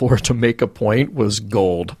on the floor to make a point was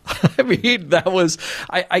gold. I mean, that was,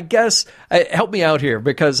 I guess, help me out here,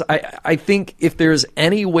 because I think if there's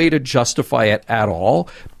any way to justify it at all,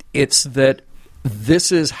 it's that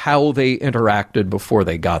this is how they interacted before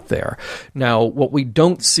they got there. Now, what we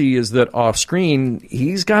don't see is that off screen,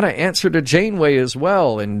 he's got to answer to Janeway as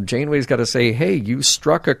well. And Janeway's got to say, hey, you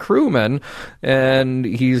struck a crewman. And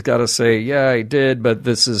he's got to say, yeah, I did, but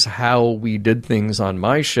this is how we did things on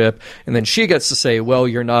my ship. And then she gets to say, well,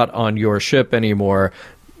 you're not on your ship anymore.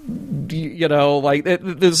 You know, like,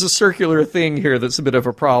 there's a circular thing here that's a bit of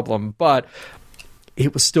a problem, but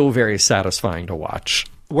it was still very satisfying to watch.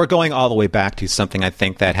 We're going all the way back to something I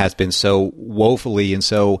think that has been so woefully and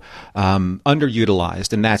so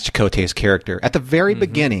underutilized, and that's Chakotay's character. At the very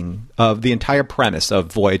beginning of the entire premise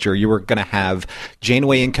of Voyager, you were going to have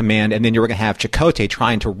Janeway in command, and then you were going to have Chakotay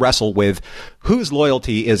trying to wrestle with whose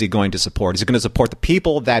loyalty is he going to support? Is he going to support the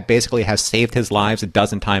people that basically has saved his lives a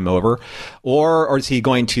dozen times over? Or is he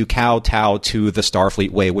going to kowtow to the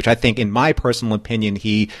Starfleet way, which I think, in my personal opinion,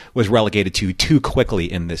 he was relegated to too quickly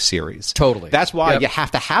in this series. Totally. That's why you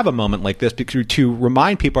have to have a moment like this to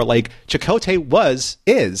remind people, like, Chakotay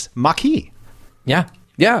is Maquis. Yeah.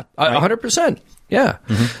 Yeah. 100%. Yeah.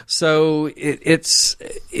 So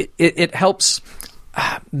it helps.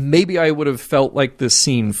 Maybe I would have felt like this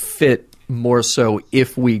scene fit more so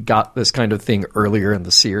if we got this kind of thing earlier in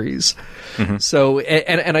the series. So,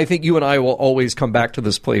 and I think you and I will always come back to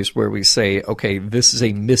this place where we say, okay, this is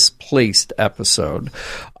a misplaced episode,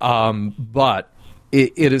 but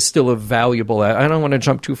it is still a valuable. I don't want to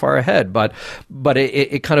jump too far ahead, but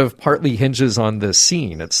it kind of partly hinges on this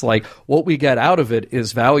scene. It's like what we get out of it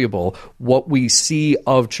is valuable. What we see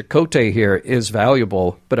of Chakotay here is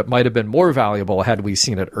valuable, but it might have been more valuable had we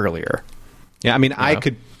seen it earlier. Yeah, I mean, I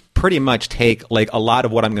could pretty much take like a lot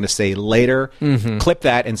of what I'm going to say later, clip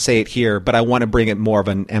that and say it here, but I want to bring it more of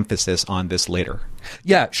an emphasis on this later.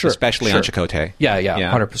 Yeah, sure. Especially on Chakotay. Yeah,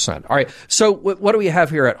 100%. All right. So what do we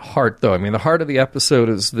have here at heart, though? I mean, the heart of the episode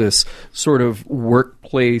is this sort of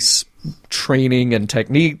workplace training and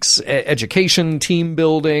techniques, education, team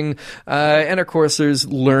building, and of course there's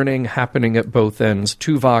learning happening at both ends.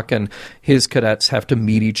 Tuvok and his cadets have to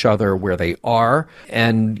meet each other where they are,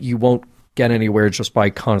 and you won't get anywhere just by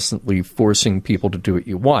constantly forcing people to do what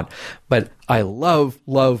you want. But I love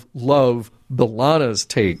B'Elanna's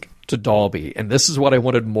take to Dalby, and this is what I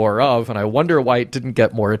wanted more of, and I wonder why it didn't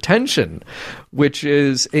get more attention, which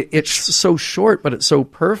is it's so short, but it's so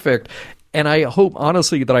perfect. And I hope,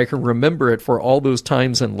 honestly, that I can remember it for all those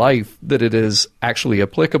times in life that it is actually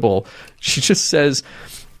applicable. She just says,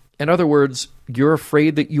 in other words, you're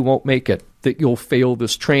afraid that you won't make it, that you'll fail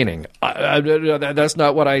this training. That's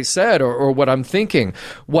not what I said or what I'm thinking.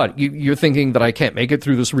 What? You're thinking that I can't make it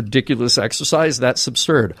through this ridiculous exercise? That's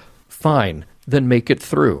absurd. Fine, then make it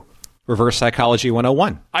through. Reverse Psychology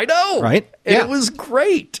 101. I know! Right? And yeah. It was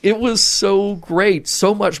great. It was so great,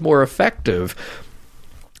 so much more effective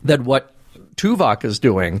than what Tuvok is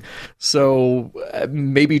doing. So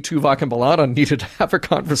maybe Tuvok and B'Elanna needed to have a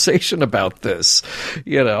conversation about this,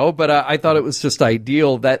 but I thought it was just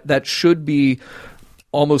ideal. That should be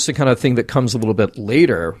almost the kind of thing that comes a little bit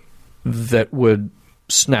later that would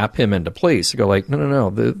snap him into place. You go like, no,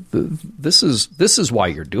 this is why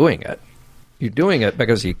you're doing it. You're doing it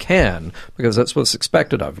because you can, because that's what's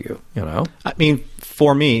expected of you, I mean,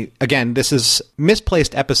 for me, again, this is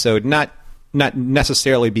misplaced episode, not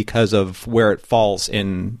necessarily because of where it falls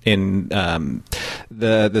in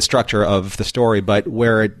the structure of the story, but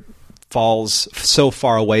where it falls so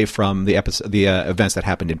far away from the events that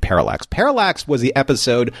happened in Parallax. Parallax was the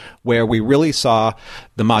episode where we really saw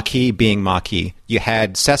the Maquis being Maquis. You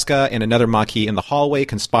had Seska and another Maquis in the hallway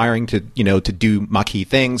conspiring to do Maquis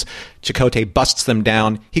things. Chakotay busts them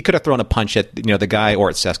down. He could have thrown a punch at the guy or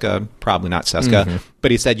at Seska, probably not Seska,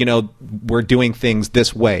 but he said, we're doing things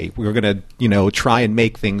this way. We're going to try and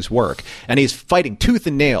make things work. And he's fighting tooth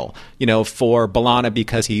and nail, for B'Elanna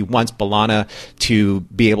because he wants B'Elanna to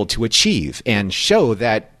be able to achieve and show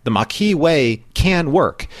that the Maquis way can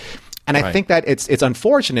work. And I think that it's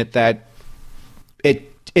unfortunate that it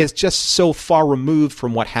is just so far removed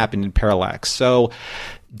from what happened in Parallax. So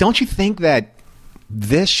don't you think that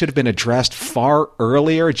this should have been addressed far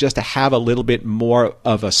earlier, just to have a little bit more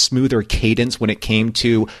of a smoother cadence when it came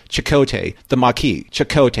to Chakotay, the Maquis,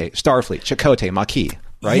 Chakotay, Starfleet, Chakotay, Maquis,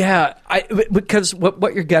 right? Yeah, because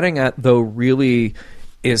what you're getting at, though, really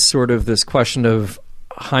is sort of this question of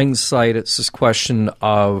hindsight. It's this question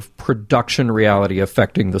of production reality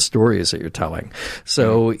affecting the stories that you're telling.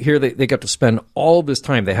 So here they get to spend all this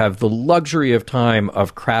time. They have the luxury of time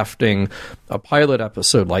of crafting a pilot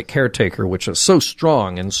episode like Caretaker, which is so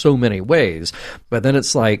strong in so many ways. But then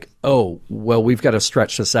it's like, oh, well, we've got to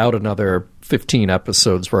stretch this out another 15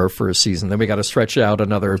 episodes for our first season. Then we got to stretch out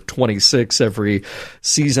another 26 every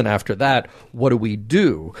season after that. What do we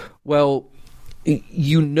do? Well,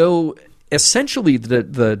 you know essentially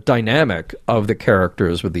the dynamic of the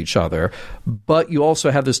characters with each other, but you also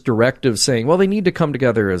have this directive saying, well, they need to come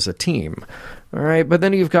together as a team. All right, but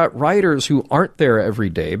then you've got writers who aren't there every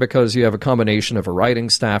day because you have a combination of a writing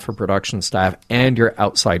staff, a production staff, and your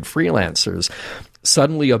outside freelancers.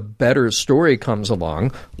 Suddenly a better story comes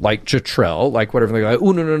along, like Jetrel, like whatever. They go,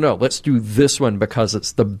 oh, no, let's do this one because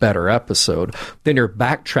it's the better episode. Then you're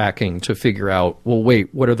backtracking to figure out, well,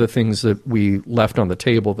 wait, what are the things that we left on the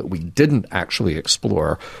table that we didn't actually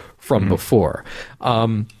explore from before?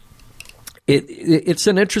 It's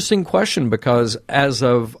an interesting question because as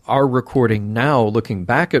of our recording now, looking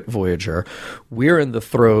back at Voyager, we're in the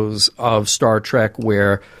throes of Star Trek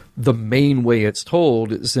where the main way it's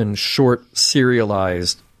told is in short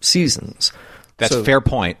serialized seasons. That's a fair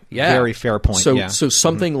point. Yeah. Very fair point. So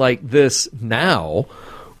something like this now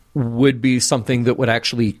would be something that would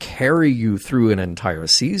actually carry you through an entire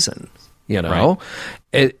season. You know,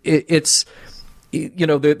 it's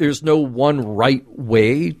there's no one right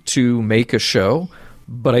way to make a show.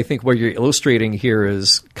 But I think what you're illustrating here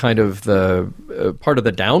is kind of the part of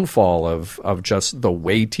the downfall of just the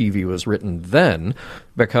way TV was written then,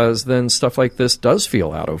 because then stuff like this does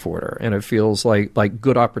feel out of order, and it feels like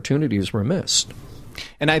good opportunities were missed.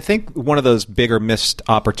 And I think one of those bigger missed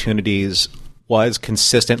opportunities was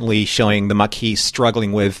consistently showing the Maquis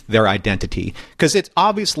struggling with their identity, because it's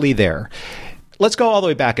obviously there. Let's go all the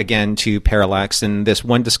way back again to Parallax and this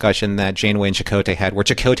one discussion that Janeway and Chakotay had where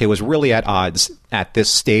Chakotay was really at odds at this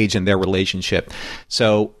stage in their relationship.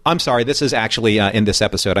 So I'm sorry, this is actually in this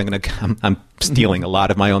episode. I'm stealing a lot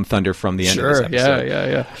of my own thunder from the end of this episode.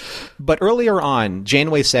 Yeah. But earlier on,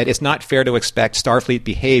 Janeway said it's not fair to expect Starfleet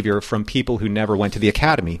behavior from people who never went to the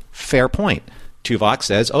Academy. Fair point. Tuvok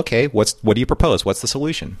says, okay, what do you propose? What's the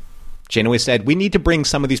solution? Janeway said, we need to bring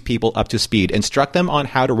some of these people up to speed, instruct them on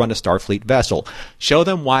how to run a Starfleet vessel, show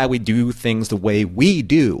them why we do things the way we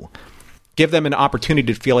do, give them an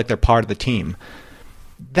opportunity to feel like they're part of the team.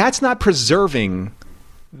 That's not preserving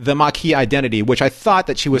the Maquis identity, which I thought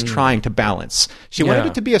that she was trying to balance. She wanted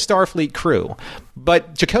it to be a Starfleet crew.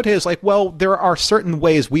 But Chakotay is like, well, there are certain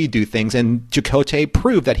ways we do things, and Chakotay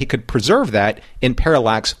proved that he could preserve that in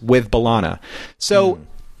Parallax with B'Elanna. So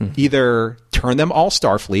either turn them all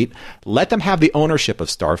Starfleet, let them have the ownership of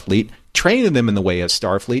Starfleet, train them in the way of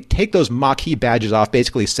Starfleet, take those Maquis badges off,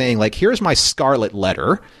 basically saying, like, here's my scarlet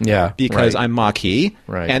letter because I'm Maquis.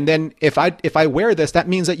 Right. And then if I wear this, that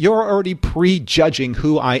means that you're already prejudging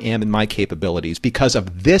who I am and my capabilities because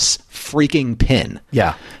of this freaking pin.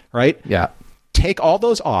 Yeah. Right? Yeah. Take all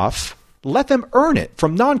those off, let them earn it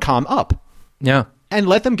from non-com up. Yeah. And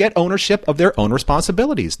let them get ownership of their own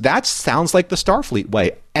responsibilities. That sounds like the Starfleet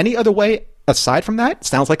way. Any other way aside from that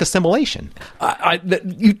sounds like assimilation.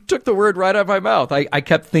 You took the word right out of my mouth. I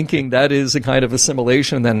kept thinking that is a kind of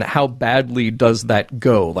assimilation. Then how badly does that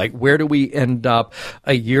go? Like, where do we end up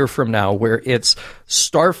a year from now where it's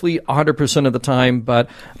Starfleet 100% of the time, but,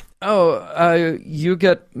 you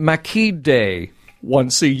get Maquis Day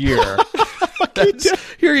once a year.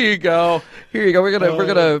 Here you go. We're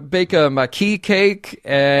gonna bake a Maquis cake,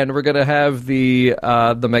 and we're gonna have the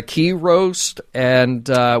Maquis roast, and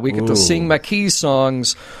we get to sing Maquis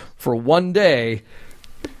songs for one day.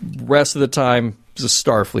 Rest of the time, just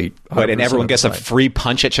Starfleet. But and everyone gets a free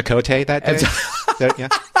punch at Chakotay that day.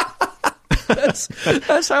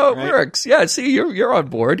 That's how it works. Yeah, see, you're on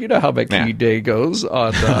board. You know how Maquis Day goes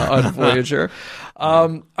on Voyager.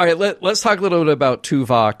 All right, let's talk a little bit about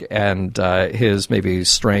Tuvok and his maybe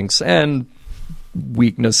strengths and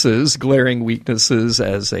weaknesses, glaring weaknesses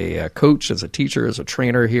as a coach, as a teacher, as a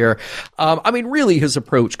trainer here. Really, his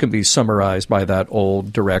approach can be summarized by that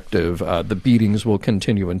old directive, the beatings will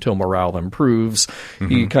continue until morale improves.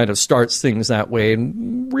 He kind of starts things that way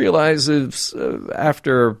and realizes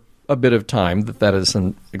after a bit of time that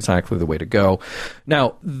isn't exactly the way to go.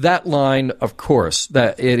 Now, that line, of course,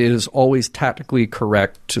 that it is always tactically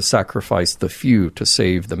correct to sacrifice the few to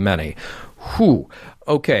save the many.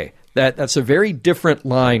 Okay, that's a very different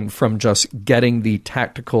line from just getting the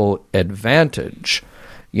tactical advantage,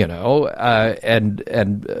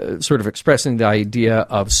 and sort of expressing the idea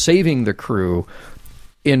of saving the crew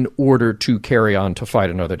in order to carry on to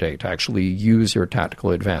fight another day, to actually use your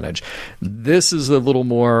tactical advantage. This is a little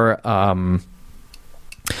more, not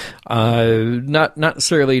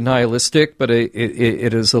necessarily nihilistic, but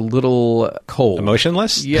it is a little cold.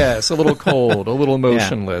 Emotionless? Yes, a little cold, a little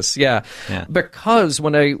emotionless. Yeah. Because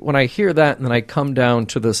when I hear that and then I come down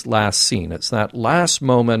to this last scene, it's that last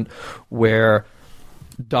moment where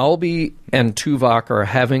Dalby and Tuvok are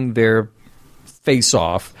having their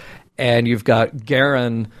face-off, and you've got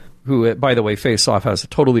Garen who, by the way, face off has a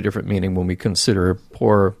totally different meaning when we consider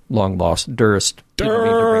poor long-lost Durst. Didn't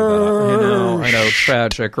mean to bring that up. I know,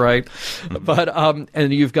 tragic, right? But,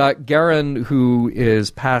 and you've got Garen, who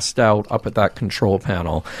is passed out up at that control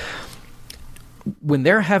panel. When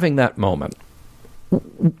they're having that moment,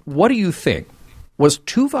 what do you think? Was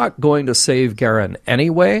Tuvok going to save Garen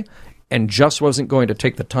anyway and just wasn't going to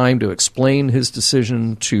take the time to explain his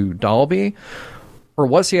decision to Dalby? Or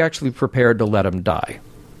was he actually prepared to let him die?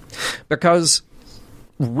 Because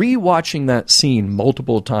rewatching that scene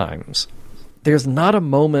multiple times, there's not a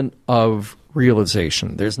moment of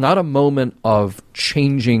realization. There's not a moment of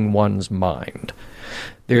changing one's mind.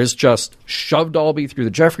 There's just shove Dalby through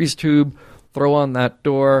the Jeffries tube, throw on that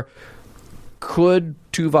door. Could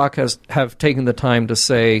Tuvok have taken the time to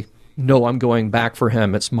say, no, I'm going back for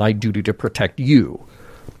him. It's my duty to protect you.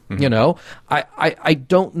 You know, I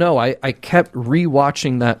don't know. I kept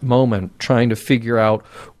rewatching that moment, trying to figure out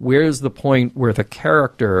where's the point where the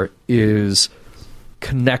character is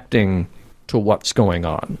connecting to what's going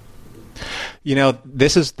on. You know,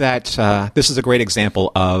 this is a great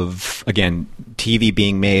example of, again, TV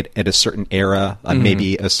being made at a certain era,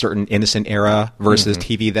 maybe a certain innocent era versus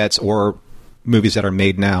TV or movies that are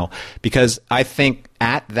made now. Because I think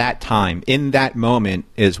at that time, in that moment,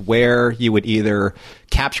 is where you would either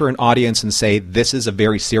capture an audience and say, this is a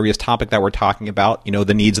very serious topic that we're talking about. You know,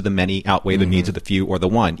 the needs of the many outweigh the needs of the few or the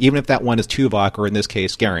one. Even if that one is Tuvok or, in this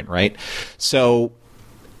case, Garen, right? So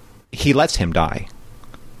he lets him die.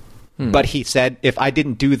 But he said, if I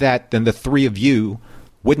didn't do that, then the three of you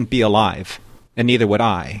wouldn't be alive, and neither would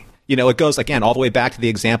I. You know, it goes, again, all the way back to the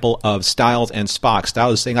example of Styles and Spock.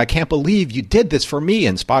 Styles is saying, I can't believe you did this for me.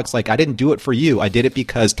 And Spock's like, I didn't do it for you. I did it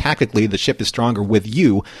because tactically the ship is stronger with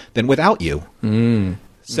you than without you.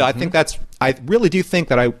 So I think I really do think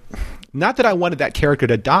that not that I wanted that character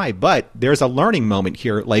to die, but there's a learning moment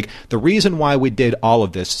here. Like, the reason why we did all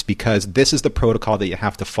of this is because this is the protocol that you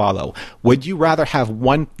have to follow. Would you rather have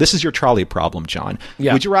one? This is your trolley problem, John.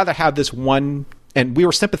 Yeah. Would you rather have this one? And we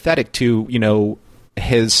were sympathetic to, you know,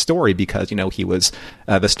 his story because, you know, he was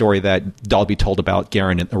the story that Dalby told about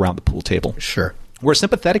Garen around the pool table. Sure. We're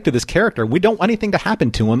sympathetic to this character. We don't want anything to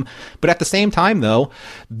happen to him. But at the same time, though,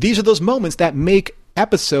 these are those moments that make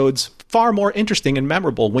episodes far more interesting and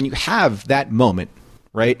memorable when you have that moment,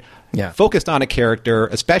 right? Yeah. Focused on a character,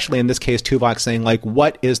 especially in this case, Tuvok saying, like,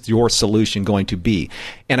 what is your solution going to be?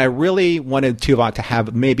 And I really wanted Tuvok to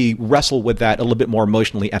have maybe wrestle with that a little bit more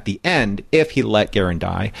emotionally at the end if he let Garen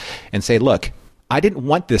die and say, look, I didn't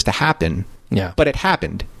want this to happen, but it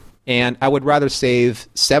happened. And I would rather save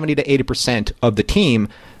 70 to 80% of the team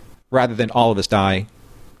rather than all of us die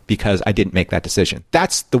because I didn't make that decision.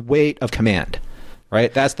 That's the weight of command,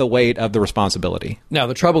 right? That's the weight of the responsibility. Now,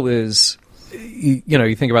 the trouble is, you know,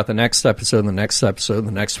 you think about the next episode, the next episode,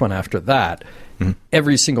 the next one after that.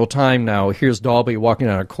 Every single time now, here's Dalby walking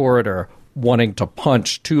down a corridor wanting to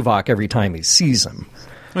punch Tuvok every time he sees him.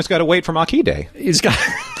 He's got to wait for Maquis Day. He's got...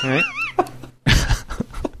 Right?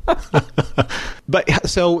 But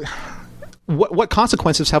so what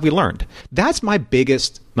consequences have we learned? That's my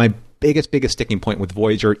biggest sticking point with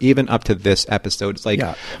Voyager, even up to this episode. It's like,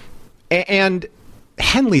 and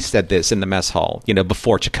Henley said this in the mess hall, you know,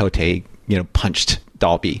 before Chakotay, you know, punched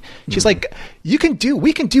Dalby. She's like, we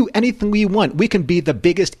can do anything we want. We can be the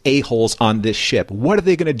biggest a-holes on this ship. What are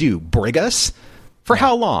they going to do? Brig us? For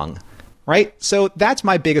how long? Right? So that's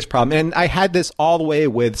my biggest problem. And I had this all the way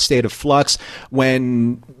with State of Flux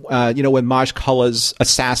when, when Maj Kulla's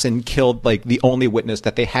assassin killed, like, the only witness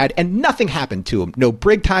that they had, and nothing happened to him. No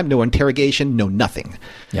brig time, no interrogation, no nothing.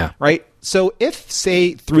 Yeah. Right? So if,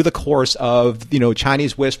 say, through the course of, you know,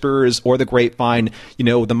 Chinese whispers or the grapevine, you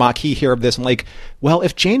know, the Maquis hear of this, and like, well,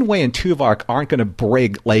 if Janeway and Tuvok aren't going to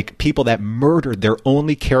brig, like, people that murdered their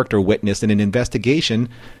only character witness in an investigation,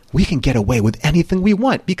 we can get away with anything we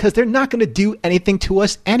want because they're not going to do anything to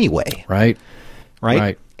us anyway. Right.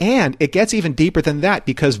 And it gets even deeper than that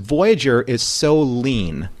because Voyager is so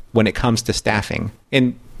lean when it comes to staffing.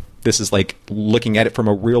 And this is like looking at it from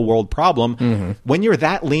a real world problem. When you're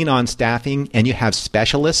that lean on staffing and you have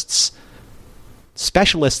specialists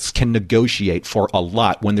can negotiate for a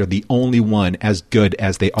lot when they're the only one as good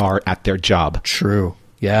as they are at their job. True.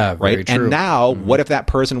 Yeah, very right? true. And now, what if that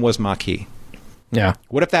person was Maquis? Yeah.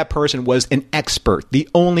 What if that person was an expert, the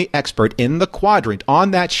only expert in the quadrant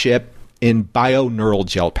on that ship in bioneural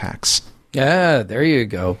gel packs? Yeah, there you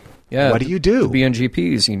go. Yeah. What do you do? The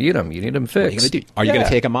BNGPs, you need them. You need them fixed. What are you going to do? Are you going to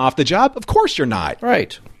take them off the job? Of course you're not.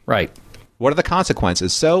 Right. What are the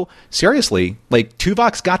consequences? So, seriously, like,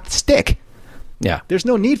 Tuvok's got the stick. Yeah. There's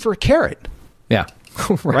no need for a carrot. Yeah.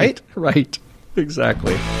 Right? Right.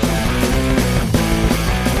 Exactly.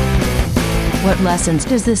 What lessons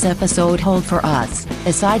does this episode hold for us,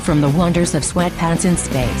 aside from the wonders of sweatpants in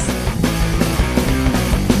space?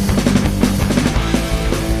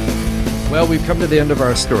 Well, we've come to the end of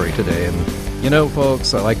our story today, and you know,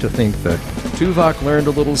 folks, I like to think that Tuvok learned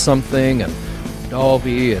a little something, and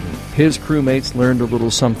Dalby and his crewmates learned a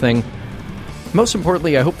little something. Most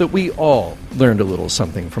importantly, I hope that we all learned a little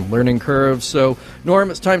something from Learning Curve. So, Norm,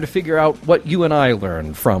 it's time to figure out what you and I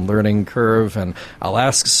learned from Learning Curve, and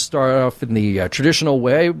I'll start off in the traditional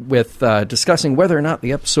way with discussing whether or not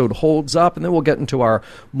the episode holds up, and then we'll get into our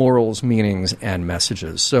morals, meanings, and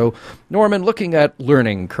messages. So, Norman, looking at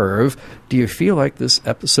Learning Curve, do you feel like this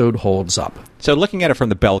episode holds up? So looking at it from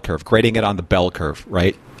the bell curve, grading it on the bell curve,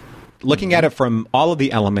 right? Looking at it from all of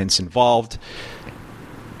the elements involved,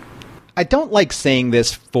 I don't like saying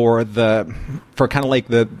this for kind of like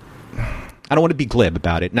the, I don't want to be glib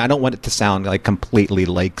about it, and I don't want it to sound like completely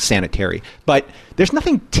like sanitary, but there's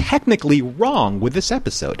nothing technically wrong with this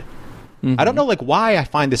episode. I don't know like why I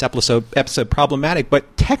find this episode problematic,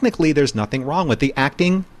 but technically there's nothing wrong with it. The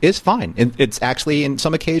acting is fine, and it's actually in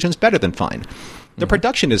some occasions better than fine. The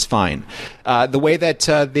production is fine. The way that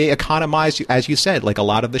they economize, as you said, like a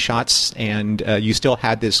lot of the shots, and you still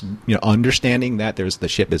had this, understanding that the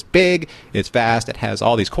ship is big, it's vast, it has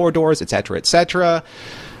all these corridors, etc., etc.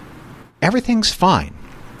 Everything's fine.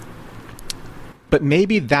 But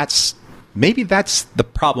maybe that's the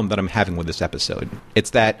problem that I'm having with this episode.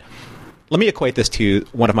 It's that, let me equate this to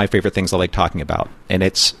one of my favorite things I like talking about, and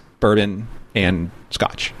it's bourbon and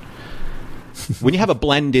scotch. When you have a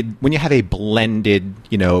blended,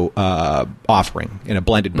 offering in a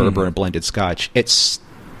blended bourbon and blended scotch, it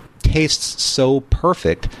tastes so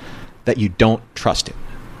perfect that you don't trust it.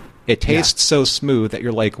 It tastes so smooth that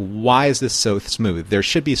you're like, why is this so smooth? There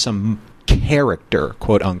should be some character,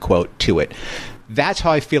 quote unquote, to it. That's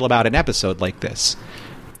how I feel about an episode like this.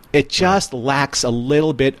 It just lacks a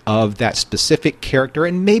little bit of that specific character,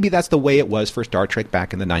 and maybe that's the way it was for Star Trek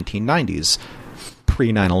back in the 1990s,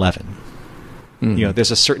 pre 9/11. There's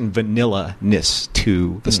a certain vanilla-ness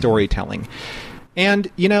to the storytelling. And,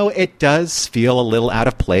 it does feel a little out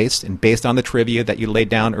of place. And based on the trivia that you laid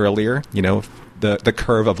down earlier, the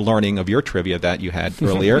curve of learning of your trivia that you had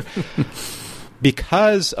earlier,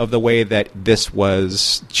 because of the way that this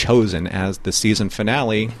was chosen as the season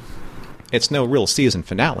finale, it's no real season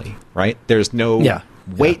finale, right? There's no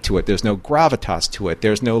weight to it. There's no gravitas to it.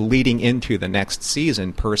 There's no leading into the next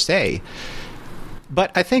season, per se. But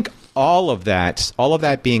I think all of that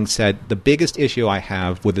being said, the biggest issue I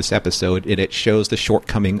have with this episode is it shows the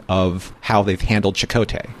shortcoming of how they've handled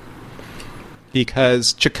Chakotay.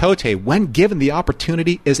 Because Chakotay, when given the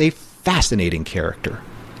opportunity, is a fascinating character.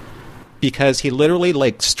 Because he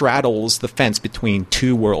literally straddles the fence between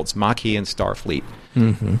two worlds, Maquis and Starfleet.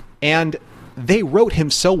 And they wrote him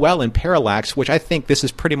so well in Parallax, which I think this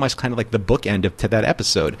is pretty much kind of like the bookend to that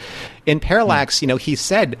episode. In Parallax, he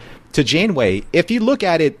said to Janeway, if you look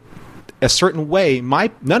at it a certain way,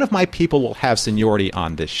 none of my people will have seniority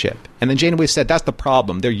on this ship. And then Janeway said, that's the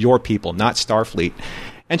problem. They're your people, not Starfleet.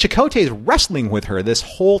 And Chakotay is wrestling with her this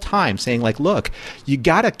whole time, saying look, you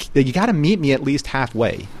gotta meet me at least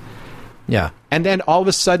halfway. Yeah. And then all of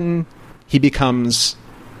a sudden, he becomes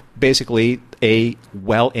basically a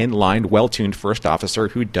well-in-line, well-tuned first officer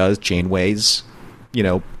who does Janeway's,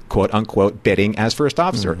 quote-unquote bidding as first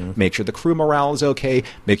officer. Make sure the crew morale is okay,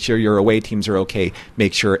 make sure your away teams are okay,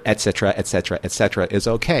 make sure etc., etc., etc. is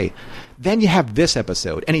okay. Then you have this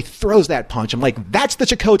episode, and he throws that punch. I'm like, that's the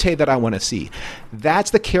Chakotay that I want to see.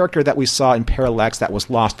 That's the character that we saw in Parallax that was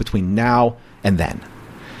lost between now and then.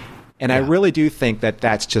 And I really do think that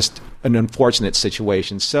that's just an unfortunate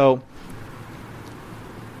situation. So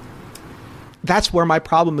that's where my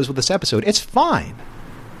problem is with this episode. It's fine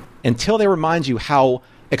until they remind you how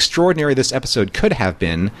extraordinary this episode could have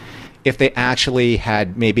been if they actually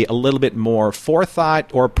had maybe a little bit more forethought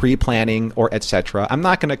or pre-planning or etc. I'm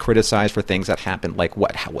not going to criticize for things that happened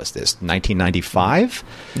how was this, 1995?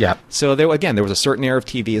 Yeah. So there was a certain era of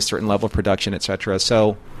TV, a certain level of production, etc.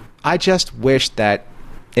 So I just wish that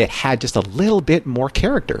it had just a little bit more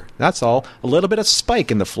character. That's all. A little bit of spike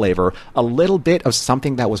in the flavor. A little bit of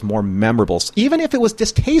something that was more memorable. Even if it was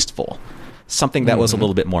distasteful, something that was a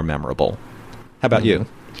little bit more memorable. How about you?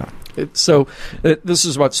 So this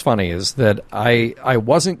is what's funny is that I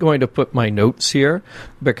wasn't going to put my notes here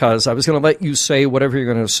because I was going to let you say whatever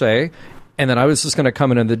you're going to say, and then I was just going to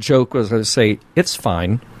come in and the joke was going to say, it's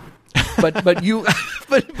fine. but you,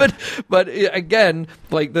 but again,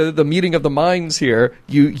 like the meeting of the minds here,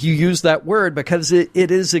 you use that word because it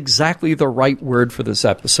is exactly the right word for this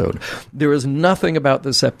episode. There is nothing about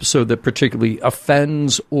this episode that particularly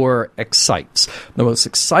offends or excites. The most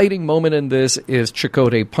exciting moment in this is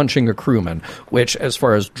Chakotay punching a crewman, which, as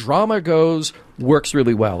far as drama goes, works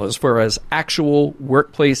really well. As far as actual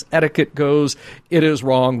workplace etiquette goes, it is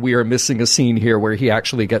wrong. We are missing a scene here where he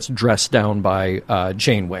actually gets dressed down by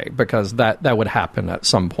Janeway, because that would happen at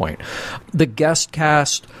some point. The guest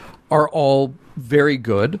cast are all very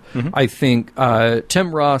good. I think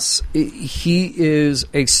Tim Ross, he is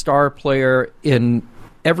a star player in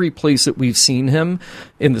every place that we've seen him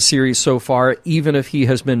in the series so far, even if he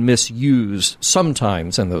has been misused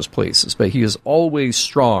sometimes in those places. But he is always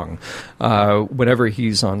strong whenever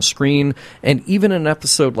he's on screen. And even in an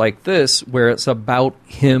episode like this, where it's about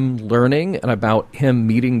him learning and about him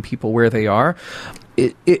meeting people where they are,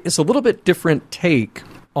 it's a little bit different take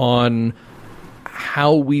on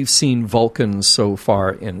how we've seen Vulcans so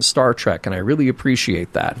far in Star Trek, and I really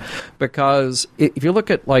appreciate that, because if you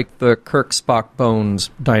look at like the Kirk, Spock,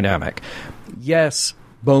 Bones dynamic, yes,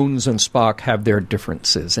 Bones and Spock have their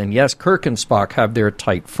differences, and yes, Kirk and Spock have their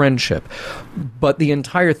tight friendship, but the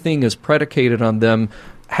entire thing is predicated on them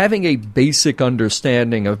having a basic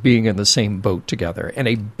understanding of being in the same boat together, and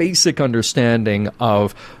a basic understanding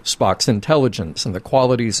of Spock's intelligence and the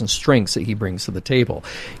qualities and strengths that he brings to the table.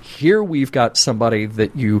 Here we've got somebody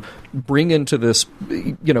that you bring into this,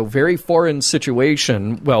 very foreign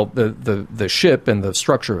situation. Well, the ship and the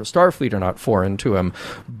structure of Starfleet are not foreign to him,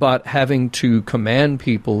 but having to command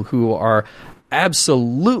people who are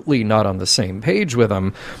absolutely not on the same page with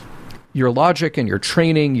him. Your logic and your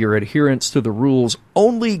training, your adherence to the rules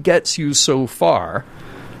only gets you so far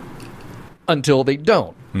until they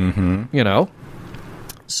don't,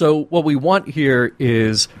 So what we want here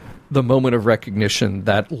is the moment of recognition,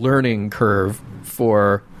 that learning curve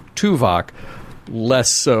for Tuvok,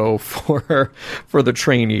 less so for the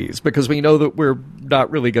trainees, because we know that we're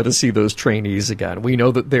not really going to see those trainees again. We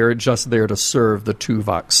know that they're just there to serve the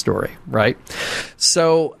Tuvok story, right?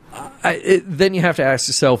 So then you have to ask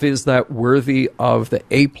yourself, is that worthy of the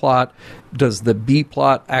A plot? Does the B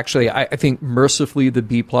plot actually, I think mercifully the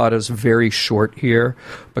B plot is very short here,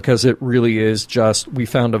 because it really is just, we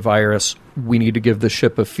found a virus, we need to give the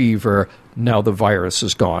ship a fever, now the virus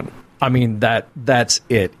is gone. I mean, that's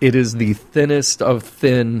it. It is the thinnest of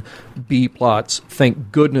thin B plots.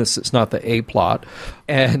 Thank goodness it's not the A plot.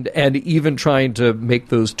 And even trying to make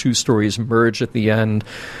those two stories merge at the end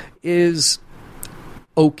is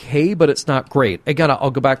okay, but it's not great. Again, I'll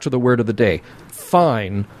go back to the word of the day.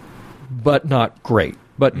 Fine, but not great,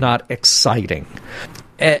 but not exciting.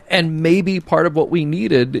 And maybe part of what we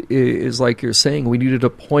needed is, like you're saying, we needed a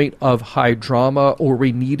point of high drama, or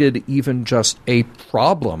we needed even just a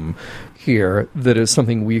problem here that is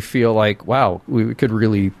something we feel like, wow, we could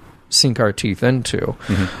really sink our teeth into.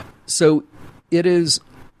 So it is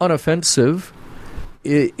unoffensive.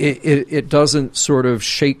 It doesn't sort of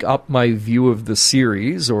shake up my view of the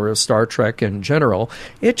series or of Star Trek in general.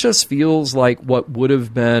 It just feels like what would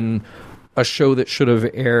have been a show that should have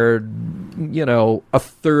aired, a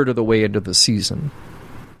third of the way into the season.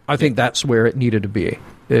 I think that's where it needed to be.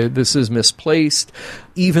 This is misplaced.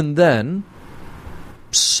 Even then,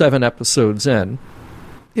 7 episodes in,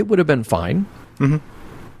 it would have been fine.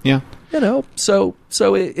 Yeah. So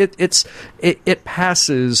it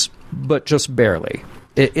passes, but just barely.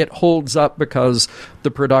 It holds up because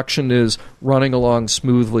the production is running along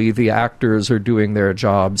smoothly, the actors are doing their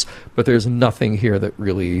jobs, but there's nothing here that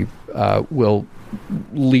really will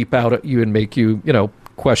leap out at you and make you,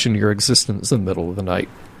 question your existence in the middle of the night.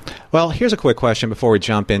 Well, here's a quick question before we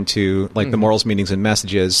jump into the morals, meanings, and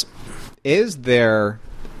messages. Is there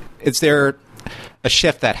a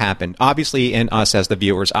shift that happened, obviously in us as the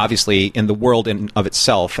viewers, obviously in the world in of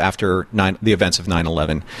itself after the events of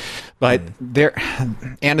 9/11, but there,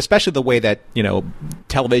 and especially the way that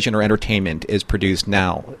television or entertainment is produced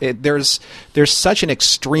now, there's such an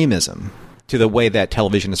extremism to the way that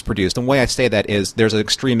television is produced. And the way I say that is there's an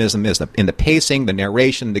extremism in the pacing, the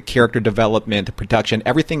narration, the character development, the production.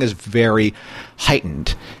 Everything is very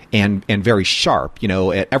heightened and very sharp.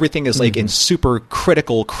 Everything is like in super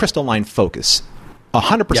critical, crystalline focus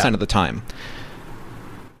 100% of the time.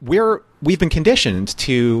 We've been conditioned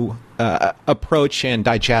to approach and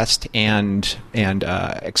digest and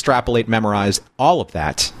extrapolate, memorize all of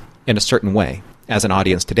that in a certain way as an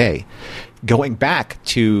audience today. Going back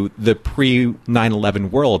to the pre-9/11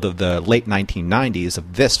 world of the late 1990s,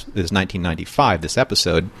 of this is 1995, this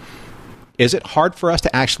episode, is it hard for us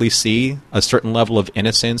to actually see a certain level of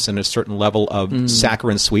innocence and a certain level of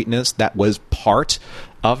saccharine sweetness that was part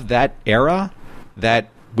of that era that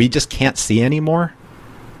we just can't see anymore?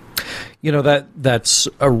 That's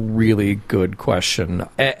a really good question.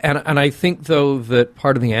 And I think, though, that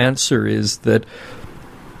part of the answer is that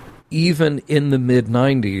even in the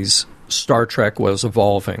mid-'90s, Star Trek was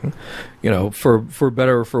evolving, for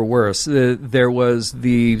better or for worse. There was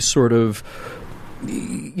the sort of,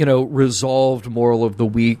 resolved moral of the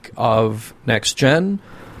week of Next Gen.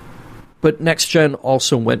 But Next Gen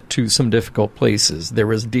also went to some difficult places. There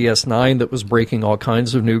was DS9 that was breaking all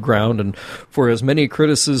kinds of new ground, and for as many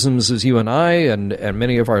criticisms as you and I and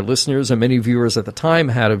many of our listeners and many viewers at the time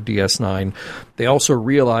had of DS9, they also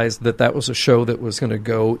realized that that was a show that was going to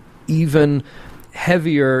go even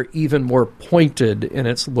heavier, even more pointed in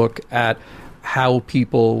its look at how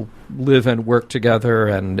people live and work together,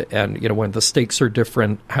 and when the stakes are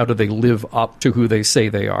different, how do they live up to who they say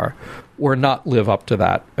they are, or not live up to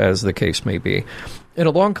that, as the case may be. And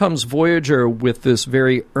along comes Voyager with this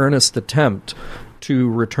very earnest attempt to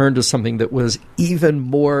return to something that was even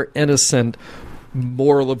more innocent,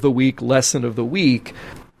 moral of the week, lesson of the week.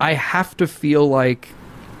 I have to feel like,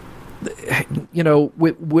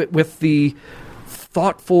 with the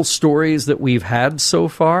thoughtful stories that we've had so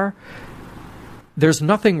far, there's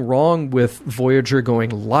nothing wrong with Voyager going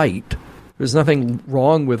light. There's nothing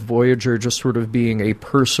wrong with Voyager just sort of being a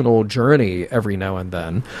personal journey every now and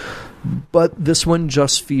then. But this one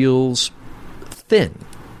just feels thin.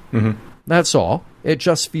 Mm-hmm. That's all. It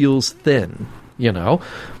just feels thin,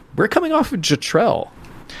 We're coming off of Jetrel.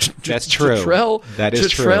 That's true. That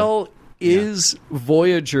is true. Jetrel is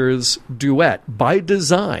Voyager's duet by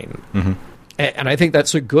design. Mm-hmm. And I think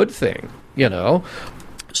that's a good thing,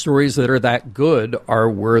 Stories that are that good are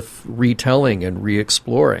worth retelling and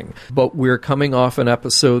re-exploring. But we're coming off an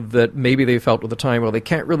episode that maybe they felt at the time, well, they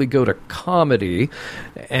can't really go to comedy,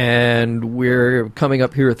 and we're coming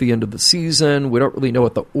up here at the end of the season. We don't really know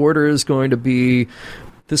what the order is going to be.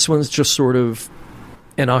 This one's just sort of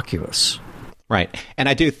innocuous. Right. And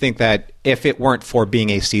I do think that if it weren't for being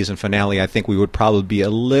a season finale, I think we would probably be a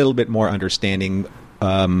little bit more understanding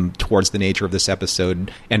towards the nature of this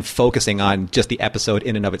episode and focusing on just the episode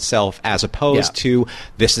in and of itself, as opposed to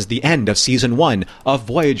this is the end of season 1 of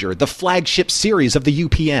Voyager, the flagship series of the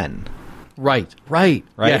UPN. Right.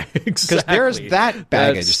 Yeah, exactly. Because there's that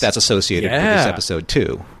baggage that's associated with this episode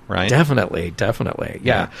too, right? Definitely.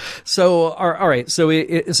 Yeah. So, all right. So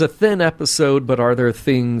it's a thin episode, but are there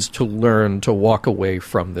things to learn, to walk away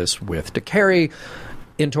from this with, to carry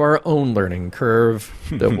into our own learning curve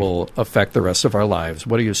that will affect the rest of our lives?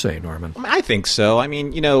 What do you say, Norman? I think so. I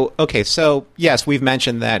mean, okay, so yes, we've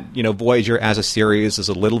mentioned that, Voyager as a series is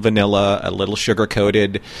a little vanilla, a little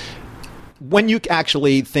sugar-coated. When you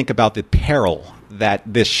actually think about the peril that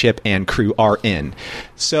this ship and crew are in.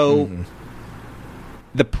 So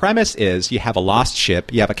the premise is you have a lost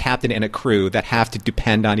ship, you have a captain and a crew that have to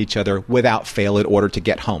depend on each other without fail in order to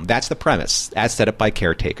get home. That's the premise, as set up by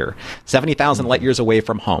Caretaker. 70,000 light years away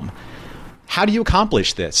from home. How do you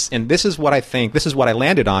accomplish this? And this is what I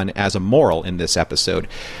landed on as a moral in this episode.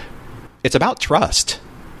 It's about trust.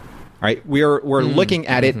 Right? We're looking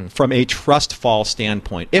at it from a trust fall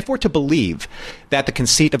standpoint. If we're to believe that the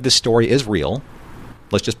conceit of this story is real,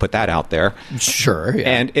 let's just put that out there. Sure. Yeah.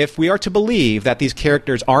 And if we are to believe that these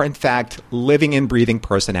characters are, in fact, living and breathing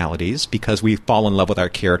personalities, because we fall in love with our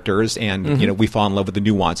characters and we fall in love with the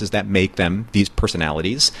nuances that make them these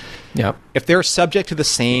personalities. Yeah. If they're subject to the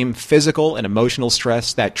same physical and emotional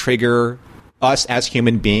stress that trigger us as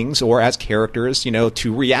human beings or as characters,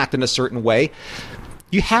 to react in a certain way,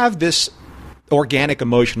 you have this organic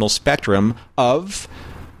emotional spectrum of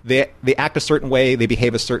they act a certain way, they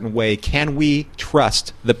behave a certain way. Can we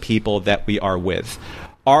trust the people that we are with?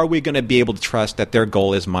 Are we going to be able to trust that their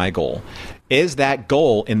goal is my goal? Is that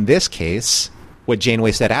goal, in this case, what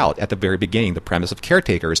Janeway set out at the very beginning, the premise of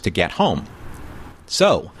Caretaker is to get home?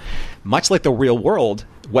 So, much like the real world,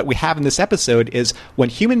 what we have in this episode is when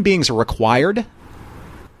human beings are required,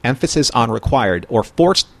 emphasis on required, or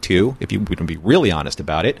forced to, if you would be really honest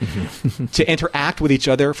about it, to interact with each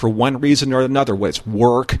other for one reason or another, whether it's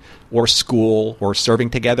work or school or serving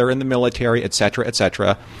together in the military,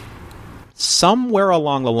 etc., somewhere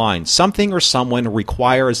along the line, something or someone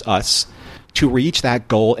requires us to reach that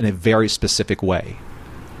goal in a very specific way.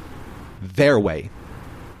 Their way.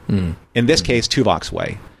 In this case, Tuvok's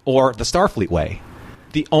way, or the Starfleet way.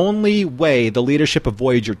 The only way the leadership of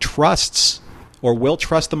Voyager trusts or will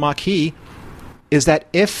trust the Maquis is that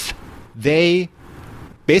if they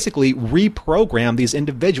basically reprogram these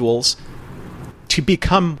individuals to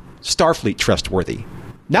become Starfleet trustworthy.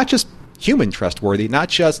 Not just human trustworthy, not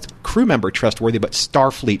just crew member trustworthy, but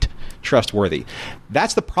Starfleet trustworthy.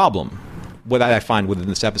 That's the problem what I find within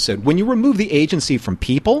this episode. When you remove the agency from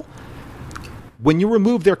people, when you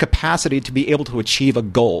remove their capacity to be able to achieve a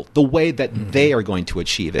goal the way that they are going to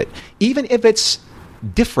achieve it, even if it's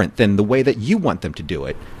different than the way that you want them to do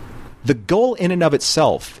it, the goal in and of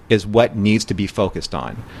itself is what needs to be focused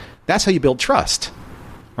on. That's how you build trust,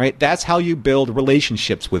 right? That's how you build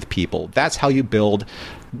relationships with people. That's how you build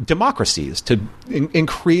democracies, to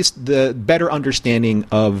increase the better understanding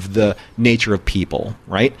of the nature of people,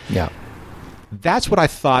 right? Yeah. That's what I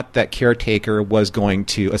thought that Caretaker was going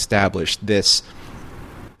to establish, this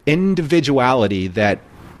individuality that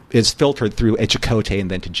is filtered through Chakotay and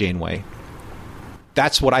then to Janeway.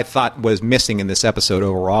 That's what I thought was missing in this episode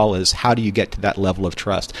overall, is how do you get to that level of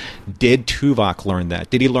trust? Did Tuvok learn that?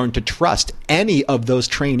 Did he learn to trust any of those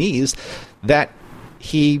trainees that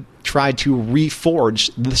he tried to reforge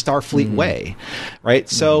the Starfleet way, right?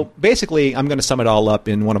 So basically, I'm going to sum it all up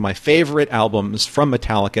in one of my favorite albums from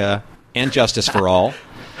Metallica and Justice for All,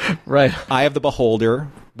 right? Eye of the Beholder,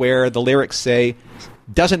 where the lyrics say,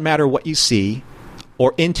 "Doesn't matter what you see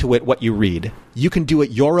or intuit what you read. You can do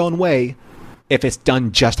it your own way if it's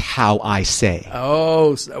done just how I say."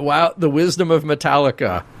 Oh, wow. The wisdom of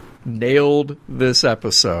Metallica nailed this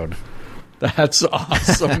episode. That's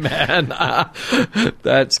awesome, man.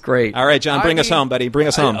 That's great. All right, John, bring us home, buddy. Bring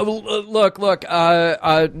us home. Look,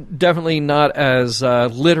 definitely not as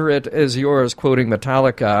literate as yours quoting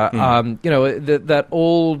Metallica. That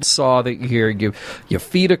old saw that you hear, you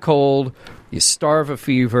feed a cold, you starve a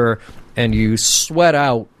fever, and you sweat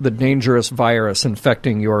out the dangerous virus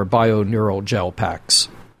infecting your bioneural gel packs.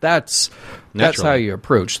 That's how you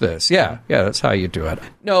approach this. Yeah, that's how you do it.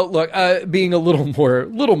 No, look, being a little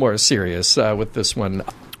more serious with this one.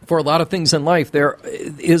 For a lot of things in life, there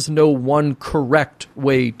is no one correct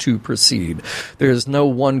way to proceed. There is no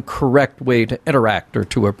one correct way to interact or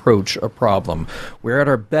to approach a problem. We're at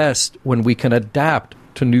our best when we can adapt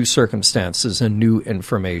to new circumstances and new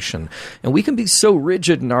information. And we can be so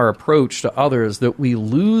rigid in our approach to others that we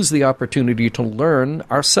lose the opportunity to learn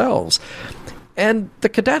ourselves. And the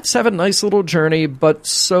cadets have a nice little journey, but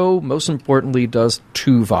so, most importantly, does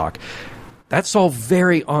Tuvok. That's all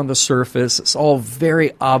very on the surface. It's all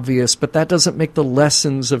very obvious, but that doesn't make the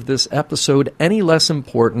lessons of this episode any less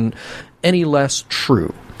important, any less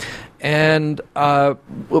true. And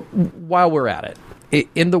while we're at it,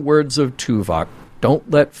 in the words of Tuvok, don't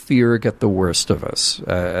let fear get the worst of us,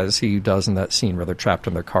 as he does in that scene where they're trapped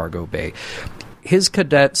in the cargo bay. His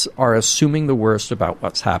cadets are assuming the worst about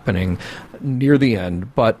what's happening near the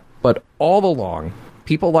end, but all along,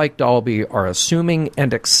 people like Dalby are assuming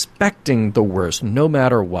and expecting the worst, no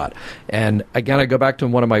matter what. And again, I go back to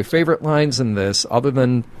one of my favorite lines in this, other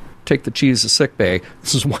than take the cheese to sickbay.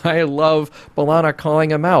 This is why I love B'Elanna calling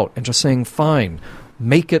him out and just saying, fine,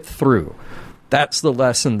 make it through. That's the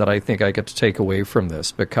lesson that I think I get to take away from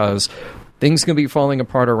this, because things can be falling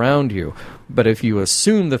apart around you, but if you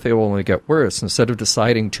assume that they will only get worse instead of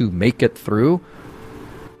deciding to make it through,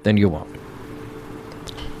 then you won't.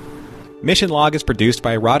 Mission Log is produced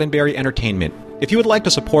by Roddenberry Entertainment. If you would like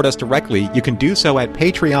to support us directly, you can do so at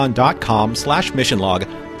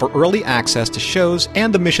patreon.com/missionlog for early access to shows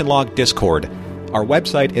and the Mission Log Discord. Our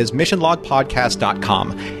website is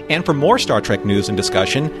missionlogpodcast.com. And for more Star Trek news and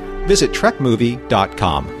discussion, visit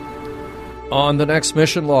trekmovie.com. On the next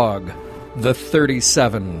Mission Log, the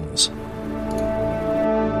 37s.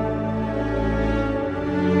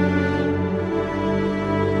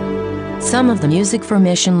 Some of the music for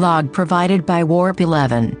Mission Log provided by Warp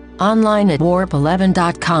 11, online at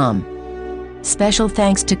warp11.com. Special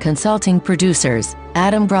thanks to consulting producers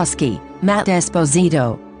Adam Brusky, Matt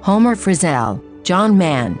Esposito, Homer Frizzell, John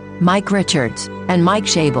Mann, Mike Richards, and Mike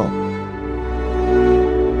Schabel.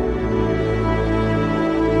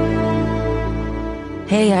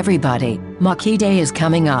 Hey everybody, Maquis Day is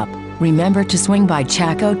coming up. Remember to swing by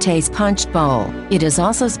Chakotay's Punch Bowl. It is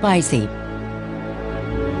also spicy.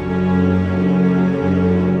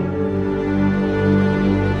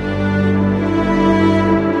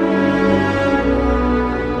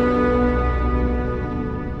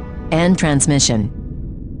 End transmission.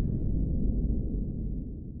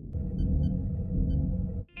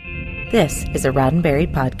 This is a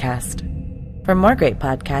Roddenberry podcast. For more great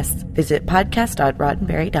podcasts, visit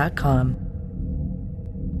podcast.roddenberry.com.